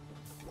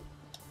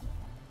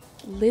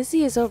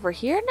 Lizzie is over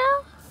here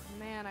now?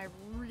 Man, I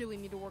really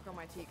need to work on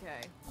my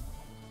TK.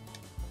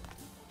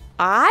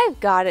 I've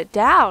got it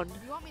down.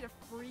 You want me to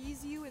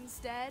freeze you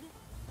instead?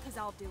 Because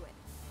I'll do it.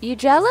 You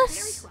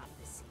jealous?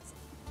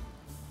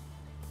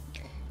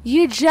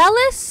 You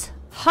jealous?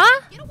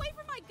 Huh? Get away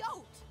from my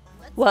goat!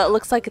 Well, it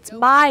looks like it's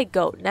my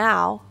goat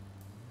now.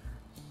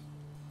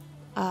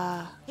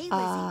 Hey, Lizzie.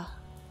 Not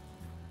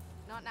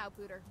now,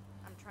 Pooter.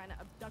 I'm trying to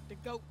abduct a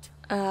goat.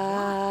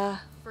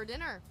 For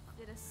dinner.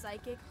 Did a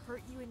psychic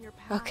hurt you in your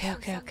past?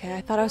 Okay.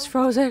 I thought I was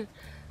frozen,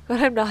 but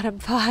I'm not. I'm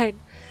fine.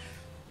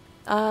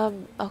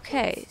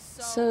 Okay.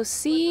 So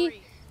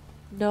see,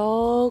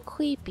 no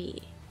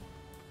creepy.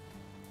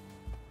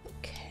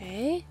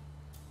 Okay.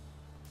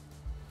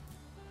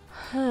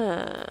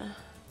 Huh.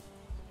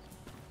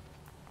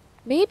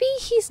 Maybe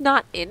he's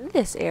not in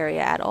this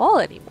area at all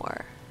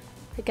anymore.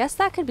 I guess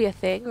that could be a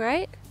thing,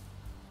 right?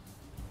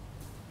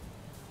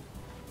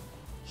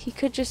 He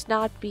could just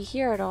not be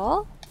here at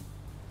all.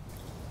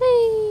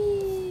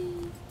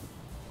 Whee!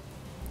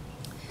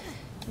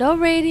 No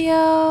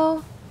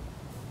radio.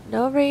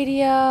 No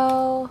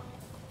radio.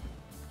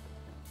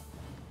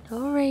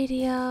 No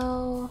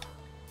radio.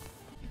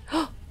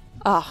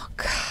 Oh,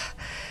 God.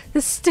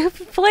 This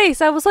stupid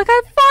place. I was like,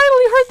 I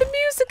finally heard the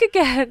music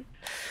again.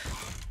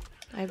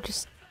 I'm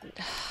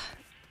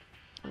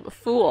a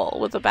fool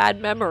with a bad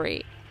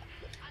memory.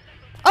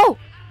 Oh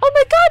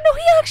my God, no,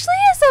 he actually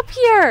is up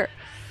here.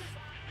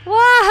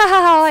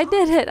 Wow, I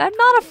did it. I'm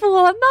not a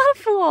fool.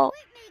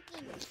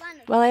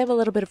 Well, I am a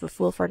little bit of a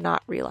fool for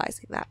not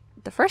realizing that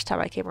the first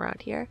time I came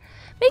around here.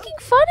 Making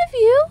fun of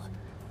you?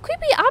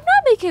 Creepy, I'm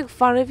not making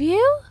fun of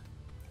you.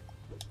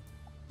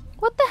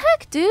 What the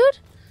heck, dude?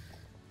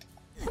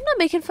 I'm not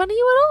making fun of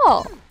you at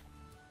all.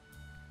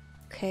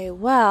 Okay,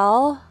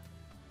 well,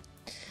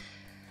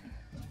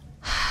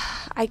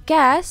 I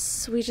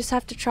guess we just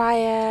have to try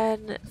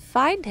and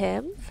find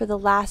him for the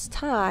last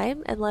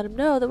time and let him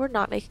know that we're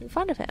not making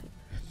fun of him.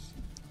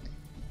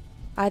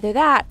 Either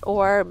that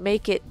or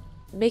make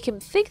him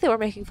think that we're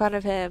making fun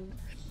of him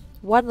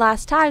one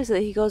last time so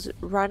that he goes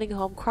running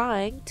home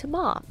crying to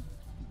Mom.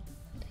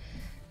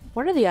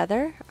 One or the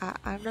other.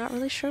 I'm not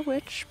really sure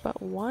which,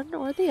 but one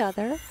or the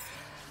other.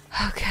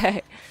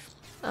 Okay.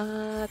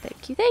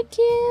 Thank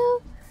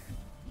you.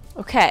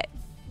 Okay.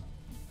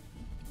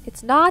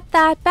 It's not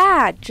that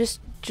bad. Just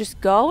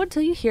go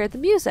until you hear the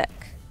music.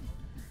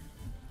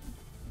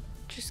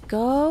 Just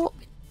go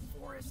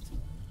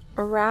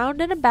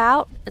around and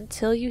about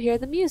until you hear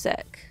the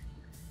music.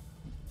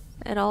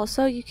 And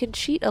also you can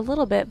cheat a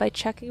little bit by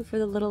checking for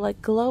the little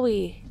like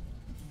glowy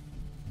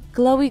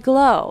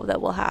glow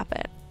that will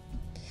happen.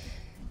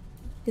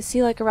 Is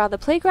he like around the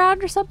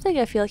playground or something?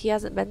 I feel like he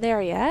hasn't been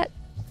there yet.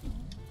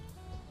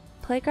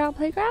 Playground?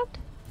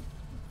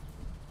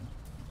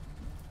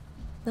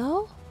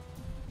 No?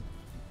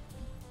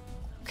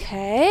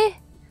 Okay.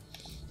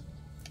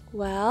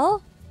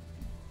 Well,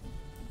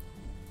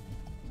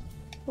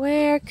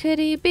 where could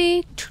he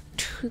be?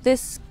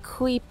 This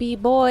creepy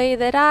boy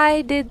that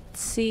I did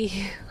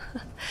see.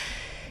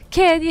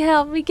 Can you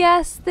help me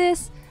guess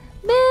this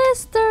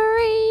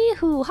mystery?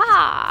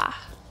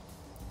 Hoo-ha!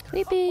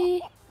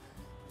 Creepy.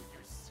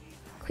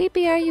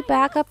 Creepy, are you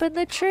back up in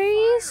the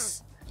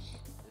trees?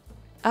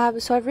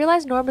 So I've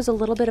realized Norma's a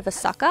little bit of a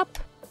suck-up.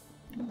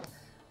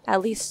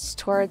 At least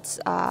towards,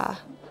 Papa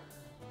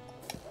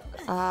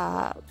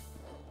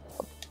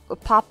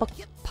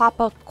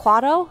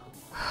Quado?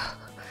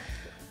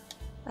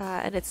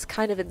 And it's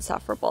kind of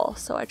insufferable,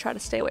 so I try to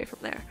stay away from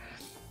there.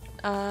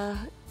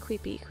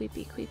 Creepy,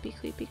 creepy, creepy,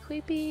 creepy,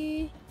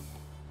 creepy.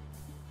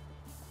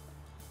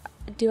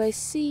 Do I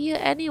see you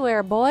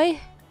anywhere, boy?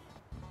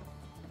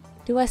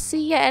 Do I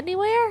see you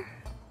anywhere?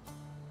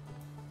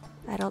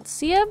 I don't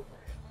see him,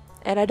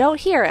 and I don't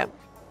hear him.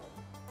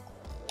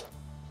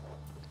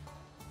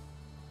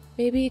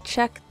 Maybe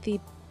check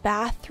the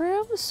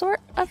bathroom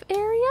sort of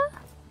area?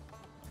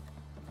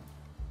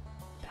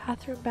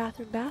 Bathroom,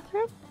 bathroom,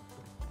 bathroom?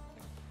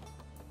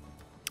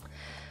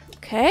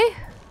 Okay.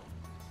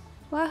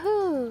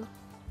 Wahoo!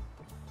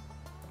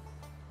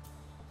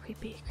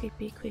 Creepy,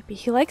 creepy, creepy.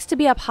 He likes to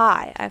be up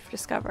high, I've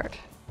discovered.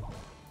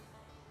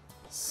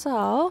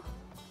 So,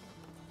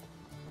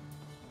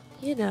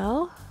 you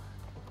know,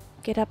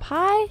 get up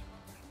high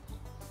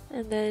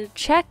and then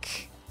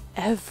check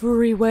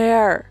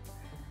everywhere.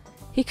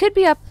 He could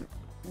be up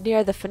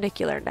near the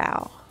funicular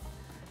now.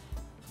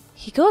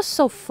 He goes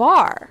so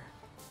far.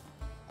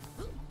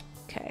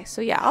 Okay,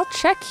 so yeah, I'll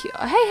check you.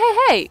 Hey, hey,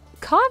 hey!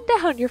 Calm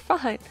down, you're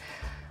fine.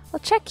 I'll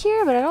check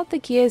here, but I don't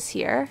think he is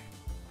here.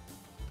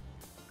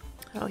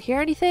 I don't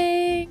hear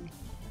anything.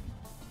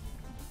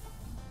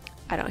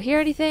 I don't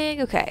hear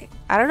anything. Okay,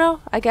 I don't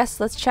know. I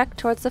guess let's check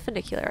towards the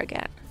funicular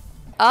again.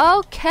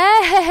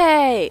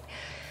 Okay!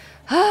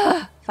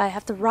 If I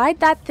have to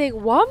ride that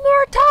thing one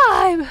more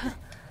time!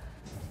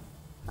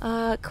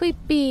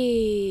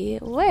 Creepy.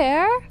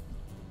 Where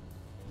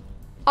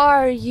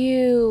are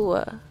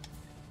you?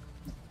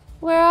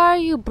 Where are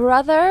you,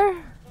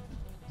 brother?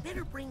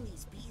 Better bring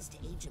these bees to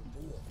Agent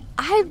Boole.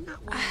 I'm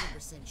not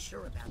 100%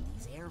 sure about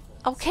these air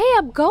holes. Okay,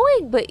 I'm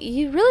going, but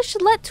you really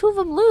should let two of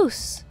them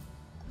loose.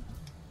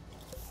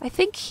 I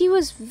think he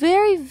was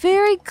very,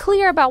 very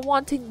clear about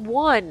wanting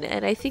one,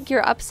 and I think you're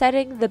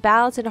upsetting the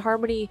balance and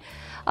harmony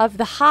of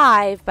the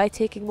hive by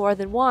taking more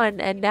than one,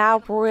 and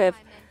now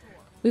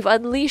we've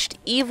unleashed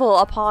evil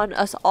upon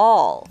us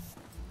all.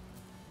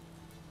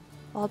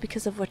 All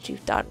because of what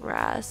you've done,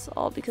 Raz.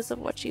 All because of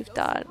what you've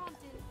done.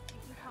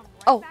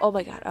 Oh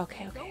my god.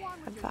 Okay, okay.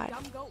 I'm fine.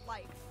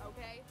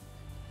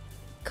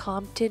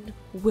 Compton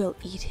will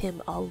eat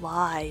him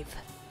alive.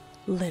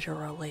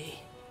 Literally.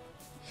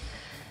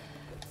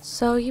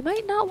 So you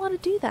might not want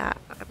to do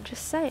that. I'm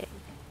just saying.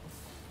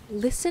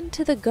 Listen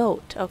to the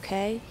goat,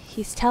 okay?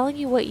 He's telling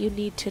you what you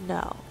need to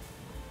know.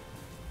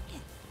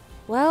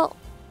 Well,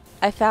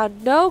 I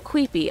found no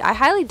Queepy. I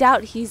highly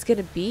doubt he's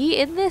gonna be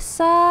in this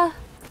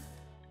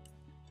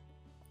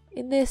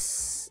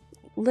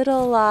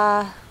little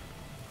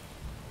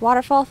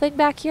waterfall thing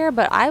back here,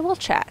 but I will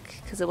check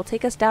because it will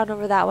take us down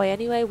over that way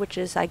anyway, which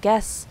is, I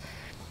guess,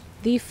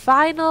 the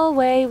final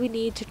way we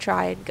need to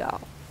try and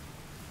go.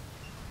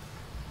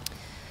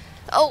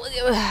 Oh,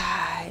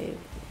 I'm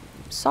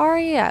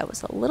sorry, I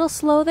was a little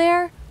slow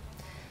there.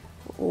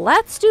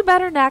 Let's do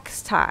better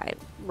next time,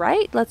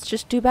 right? Let's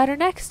just do better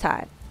next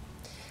time.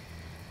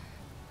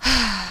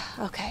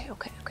 Okay.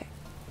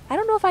 I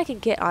don't know if I can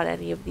get on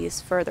any of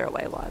these further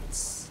away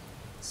ones.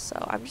 So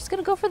I'm just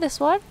gonna go for this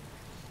one.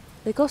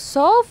 They go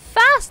so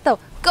fast though.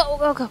 Go,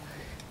 go, go.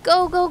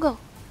 Go, go, go.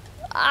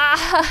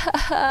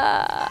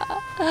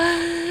 Ah,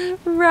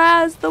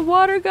 Raz, the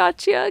water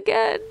got you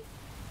again.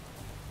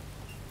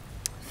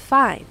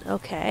 Fine,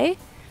 okay.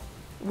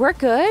 We're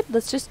good.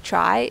 Let's just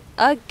try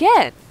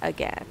again.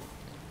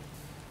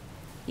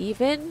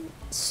 Even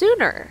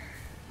sooner.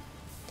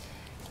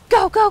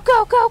 Go, go,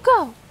 go, go,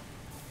 go.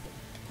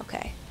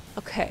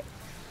 Okay.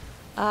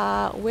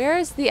 Where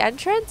is the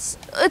entrance?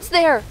 It's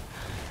there.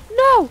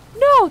 No,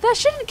 that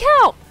shouldn't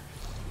count.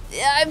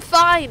 Yeah, I'm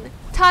fine.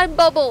 Time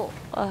bubble.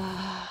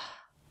 I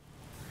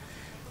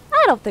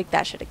don't think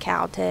that should have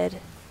counted.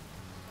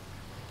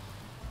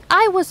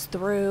 I was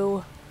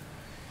through.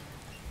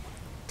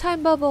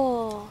 Time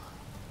bubble.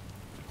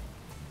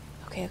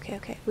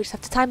 Okay. We just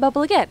have to time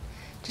bubble again.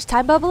 Just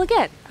time bubble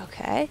again.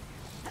 Okay.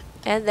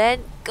 And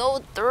then go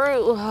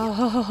through.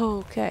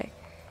 Oh, okay.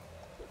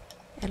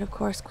 And of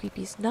course,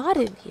 Queepy's not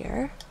in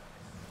here.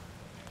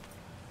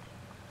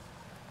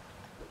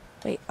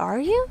 Wait, are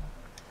you?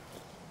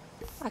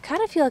 I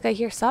kind of feel like I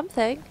hear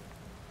something.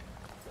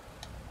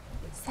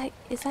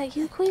 Is that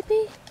you,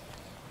 Queepy?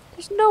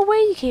 There's no way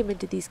you came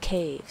into these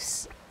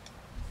caves.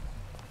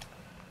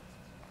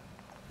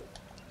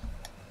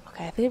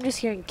 Okay, I think I'm just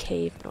hearing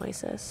cave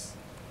noises.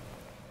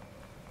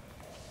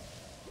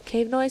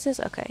 Cave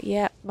noises? Okay,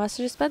 yeah, must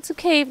have just been some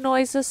cave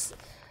noises.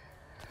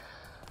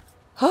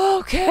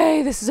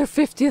 Okay, this is our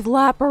 50th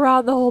lap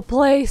around the whole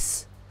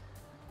place.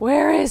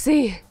 Where is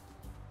he?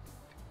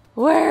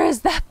 Where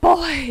is that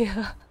boy?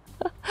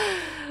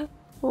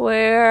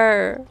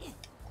 Where?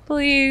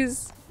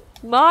 Please.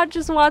 Ma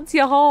just wants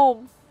you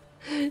home.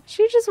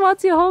 She just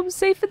wants you home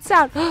safe and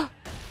sound.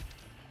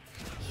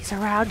 He's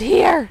around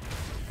here.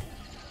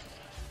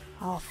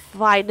 I'll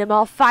find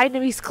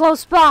him. He's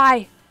close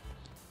by.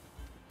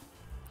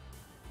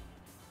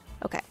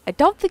 Okay, I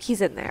don't think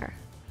he's in there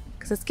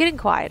because it's getting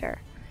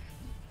quieter.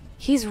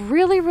 He's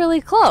really,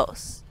 really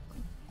close.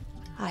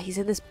 He's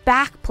in this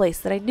back place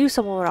that I knew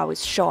someone would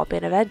always show up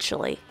in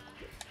eventually.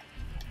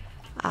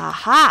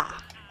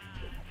 Aha!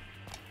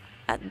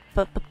 Oh,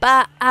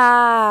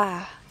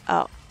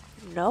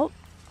 nope.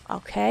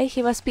 Okay,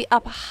 he must be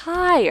up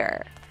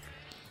higher.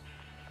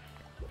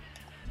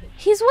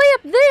 He's way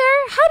up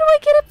there. How do I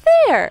get up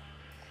there?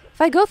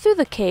 If I go through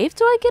the cave,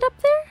 do I get up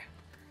there?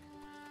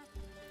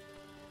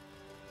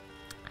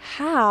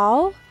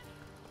 How?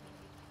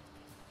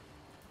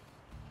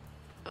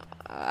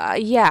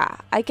 Yeah,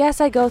 I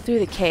guess I go through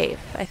the cave,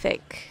 I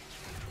think.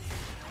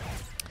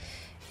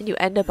 And you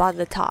end up on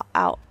the top,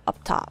 up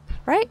top,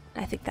 right?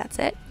 I think that's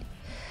it.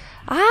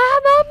 I'm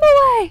on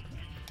my way!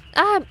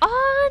 I'm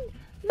on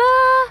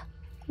my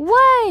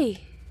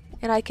way!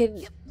 And I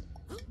can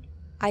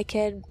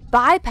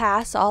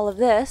bypass all of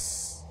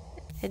this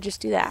and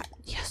just do that.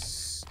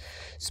 Yes!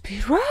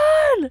 Speed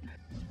run!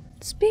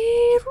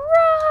 Speed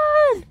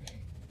run!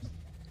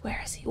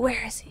 Where is he?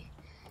 Where is he?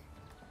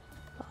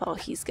 Oh,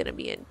 he's gonna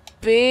be in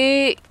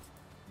big...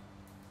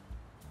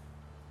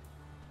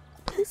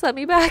 Please let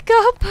me back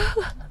up.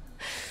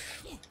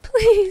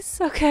 Please.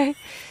 Okay.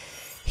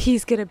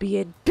 He's gonna be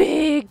in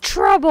big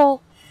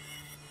trouble.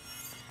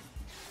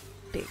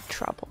 Big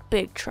trouble.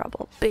 Big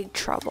trouble. Big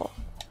trouble.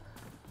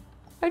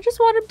 I just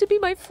want him to be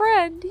my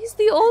friend. He's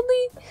the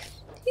only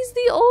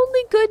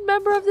good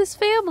member of this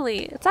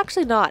family. It's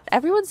actually not.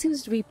 Everyone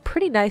seems to be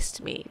pretty nice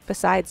to me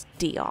besides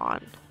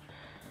Dion.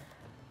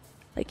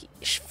 Like,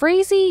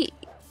 Frazee,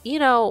 you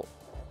know,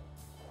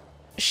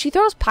 she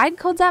throws pine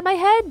cones at my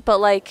head, but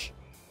like...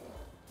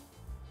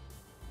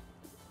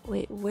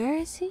 Wait, where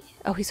is he?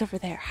 Oh, he's over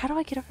there. How do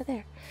I get over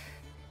there?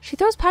 She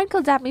throws pine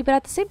cones at me, but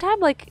at the same time,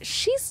 like,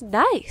 she's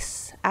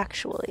nice,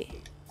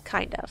 actually.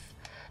 Kind of.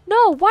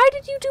 No, why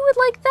did you do it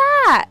like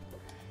that?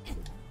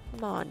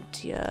 Mon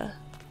Dieu.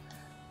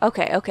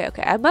 Okay, okay,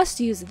 okay. I must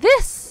use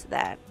this,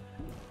 then.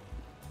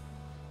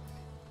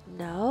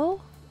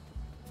 No?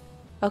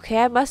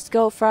 Okay, I must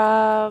go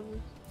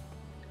from...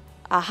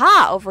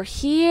 Aha, over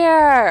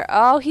here.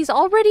 Oh, he's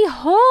already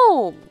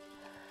home.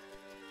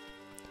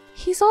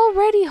 He's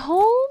already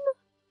home?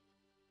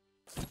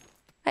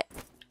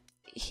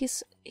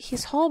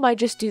 He's home. I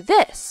just do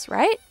this,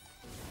 right?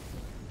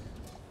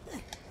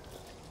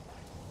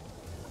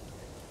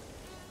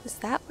 Is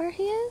that where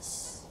he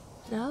is?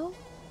 No?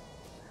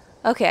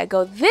 Okay, I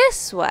go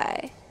this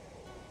way.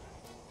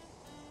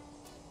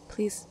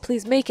 Please,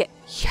 please make it.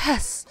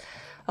 Yes!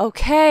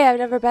 Okay, I've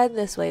never been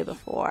this way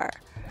before.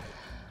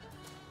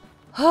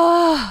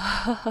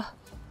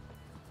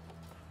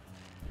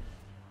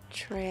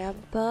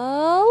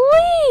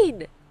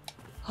 Trampoline!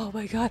 Oh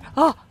my god.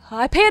 Oh,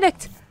 I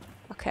panicked.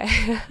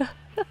 Okay.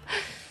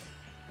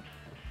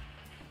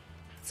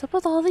 What's up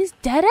with all these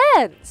dead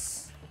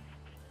ends?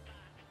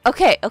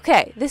 Okay,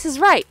 okay. This is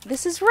right.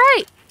 This is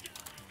right.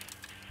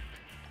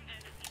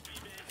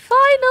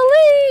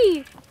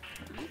 Finally!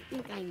 I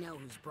think I know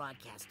who's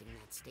broadcasting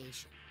that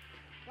station.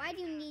 Why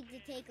do you need to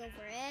take over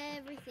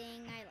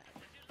everything I like?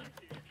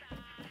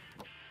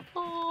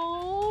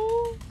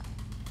 Oh.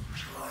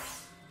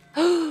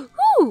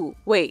 Ooh,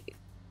 wait.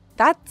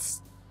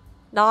 That's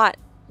not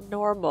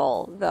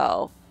normal,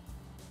 though.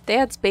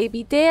 Dance,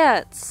 baby,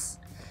 dance.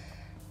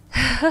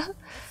 What's that?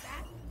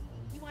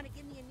 You want to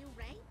give me a new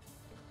rank?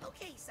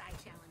 Okay, side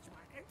challenge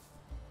marker.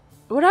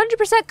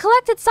 100%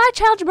 collected side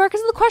challenge markers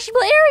in the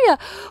questionable area.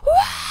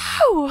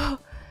 Wow!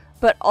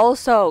 But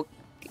also,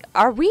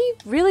 are we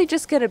really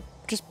just gonna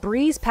just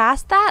breeze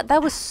past that?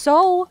 That was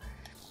so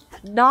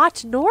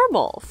not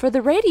normal for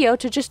the radio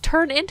to just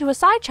turn into a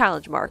side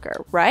challenge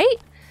marker, right?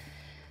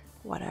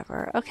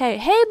 Whatever. Okay.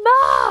 Hey,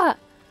 Ma!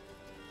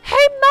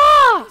 Hey,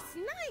 Ma! It's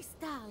nice,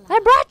 darling. I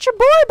brought your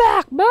boy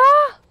back, Ma!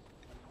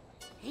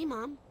 Hey,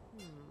 Mom.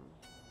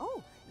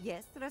 Oh,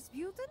 yes,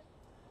 Rasputin?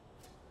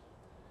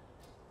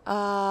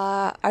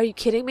 Are you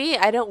kidding me?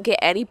 I don't get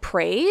any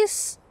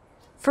praise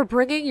for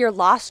bringing your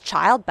lost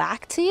child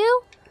back to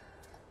you?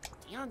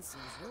 Leon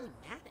seems really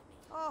mad at me.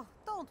 Oh,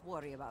 don't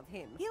worry about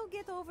him. He'll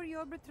get over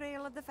your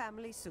betrayal of the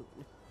family soon.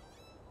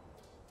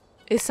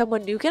 Is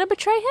someone new gonna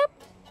betray him?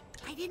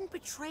 I didn't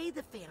betray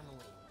the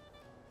family.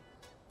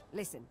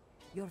 Listen,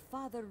 your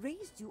father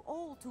raised you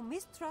all to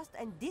mistrust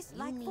and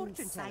dislike You mean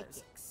fortune tellers.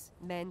 psychics.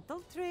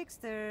 Mental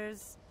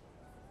tricksters.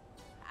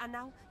 And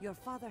now your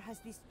father has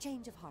this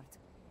change of heart.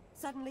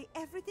 Suddenly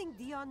everything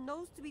Dion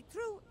knows to be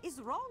true is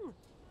wrong.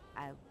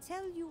 I'll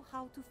tell you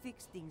how to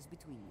fix things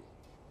between you.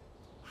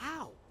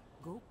 How?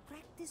 Go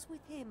practice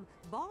with him.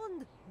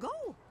 Bond.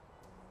 Go.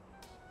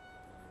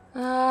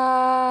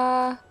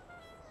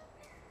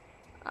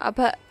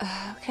 But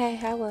okay,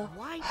 I will.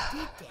 Why did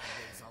Dad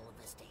raise all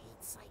of us to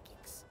hate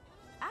psychics?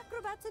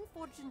 Acrobats and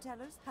fortune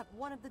tellers have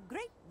one of the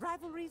great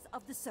rivalries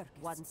of the circus.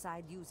 One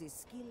side uses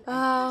skill and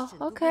Oh,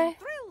 passion okay. to bring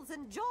thrills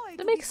and joy That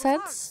to makes people's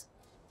sense. hearts.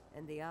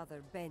 And the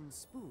other bends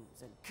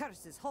spoons and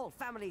curses whole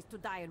families to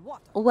die in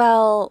water.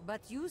 Well,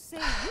 But you say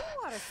you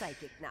are a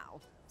psychic now,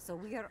 so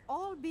we are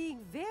all being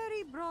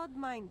very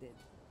broad-minded.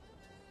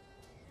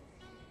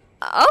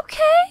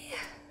 okay.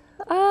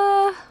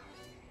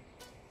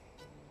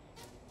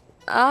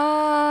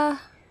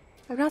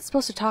 I'm not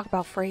supposed to talk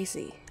about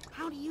Frazee.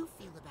 How do you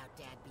feel about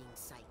Dad being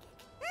psychic?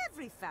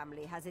 Every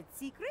family has its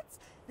secrets,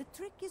 The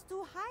trick is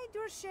to hide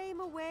your shame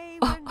away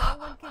where no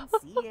one can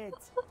see it.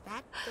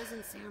 That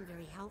doesn't sound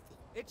very healthy.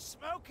 It's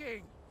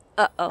smoking.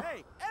 Uh-oh.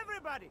 Hey,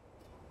 everybody!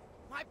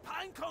 My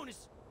pine cone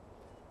is...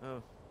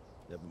 Oh,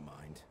 never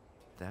mind.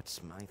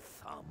 That's my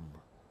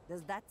thumb.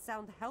 Does that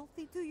sound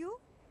healthy to you?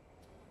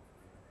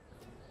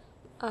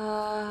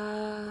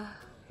 I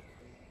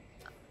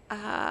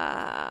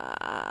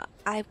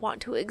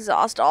want to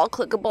exhaust all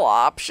clickable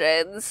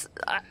options.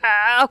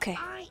 Okay.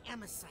 I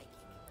am a psychic.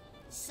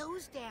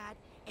 So's Dad,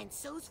 and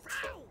so's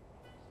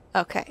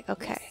Okay,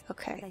 But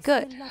I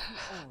good. still love you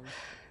all.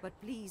 But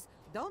please,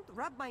 don't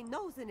rub my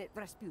nose in it,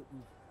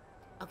 Rasputin.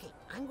 Okay,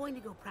 I'm going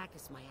to go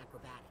practice my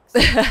acrobatics.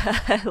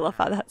 I love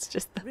how that's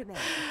just the... Remember,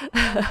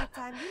 every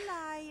time you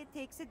lie, it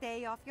takes a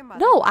day off your mother.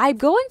 No, I'm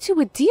going to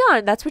with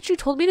Dion. That's what you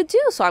told me to do,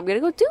 so I'm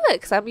gonna go do it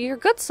because I'm your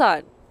good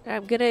son.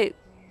 I'm gonna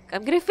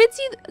convince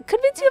you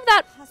of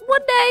that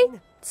one day,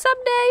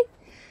 someday.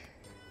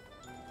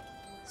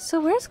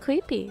 So where's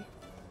Creepy?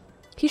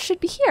 He should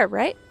be here,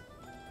 right?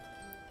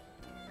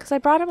 Because I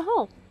brought him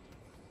home.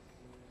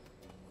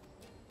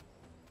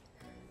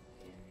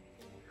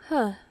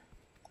 Huh.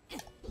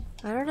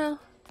 I don't know.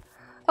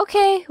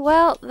 Okay,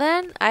 well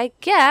then I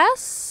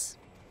guess...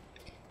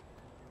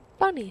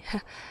 Bunny.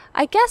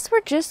 I guess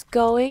we're just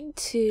going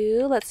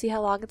to... Let's see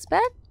how long it's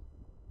been.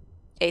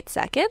 8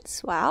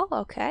 seconds. Wow,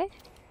 okay.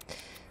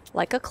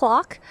 Like a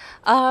clock.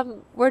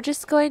 We're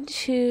just going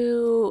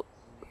to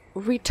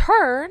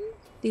return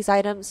these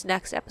items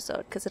next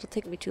episode because it'll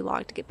take me too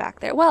long to get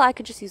back there. Well, I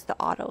could just use the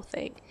auto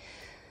thing.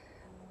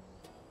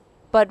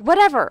 But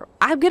whatever.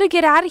 I'm going to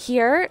get out of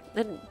here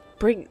and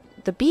bring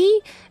the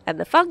bee and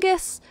the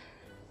fungus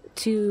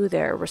to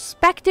their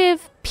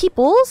respective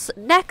peoples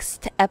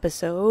next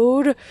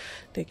episode.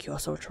 Thank you all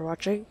so much for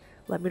watching.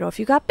 Let me know if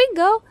you got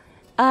bingo.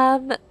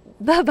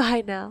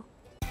 Bye-bye now.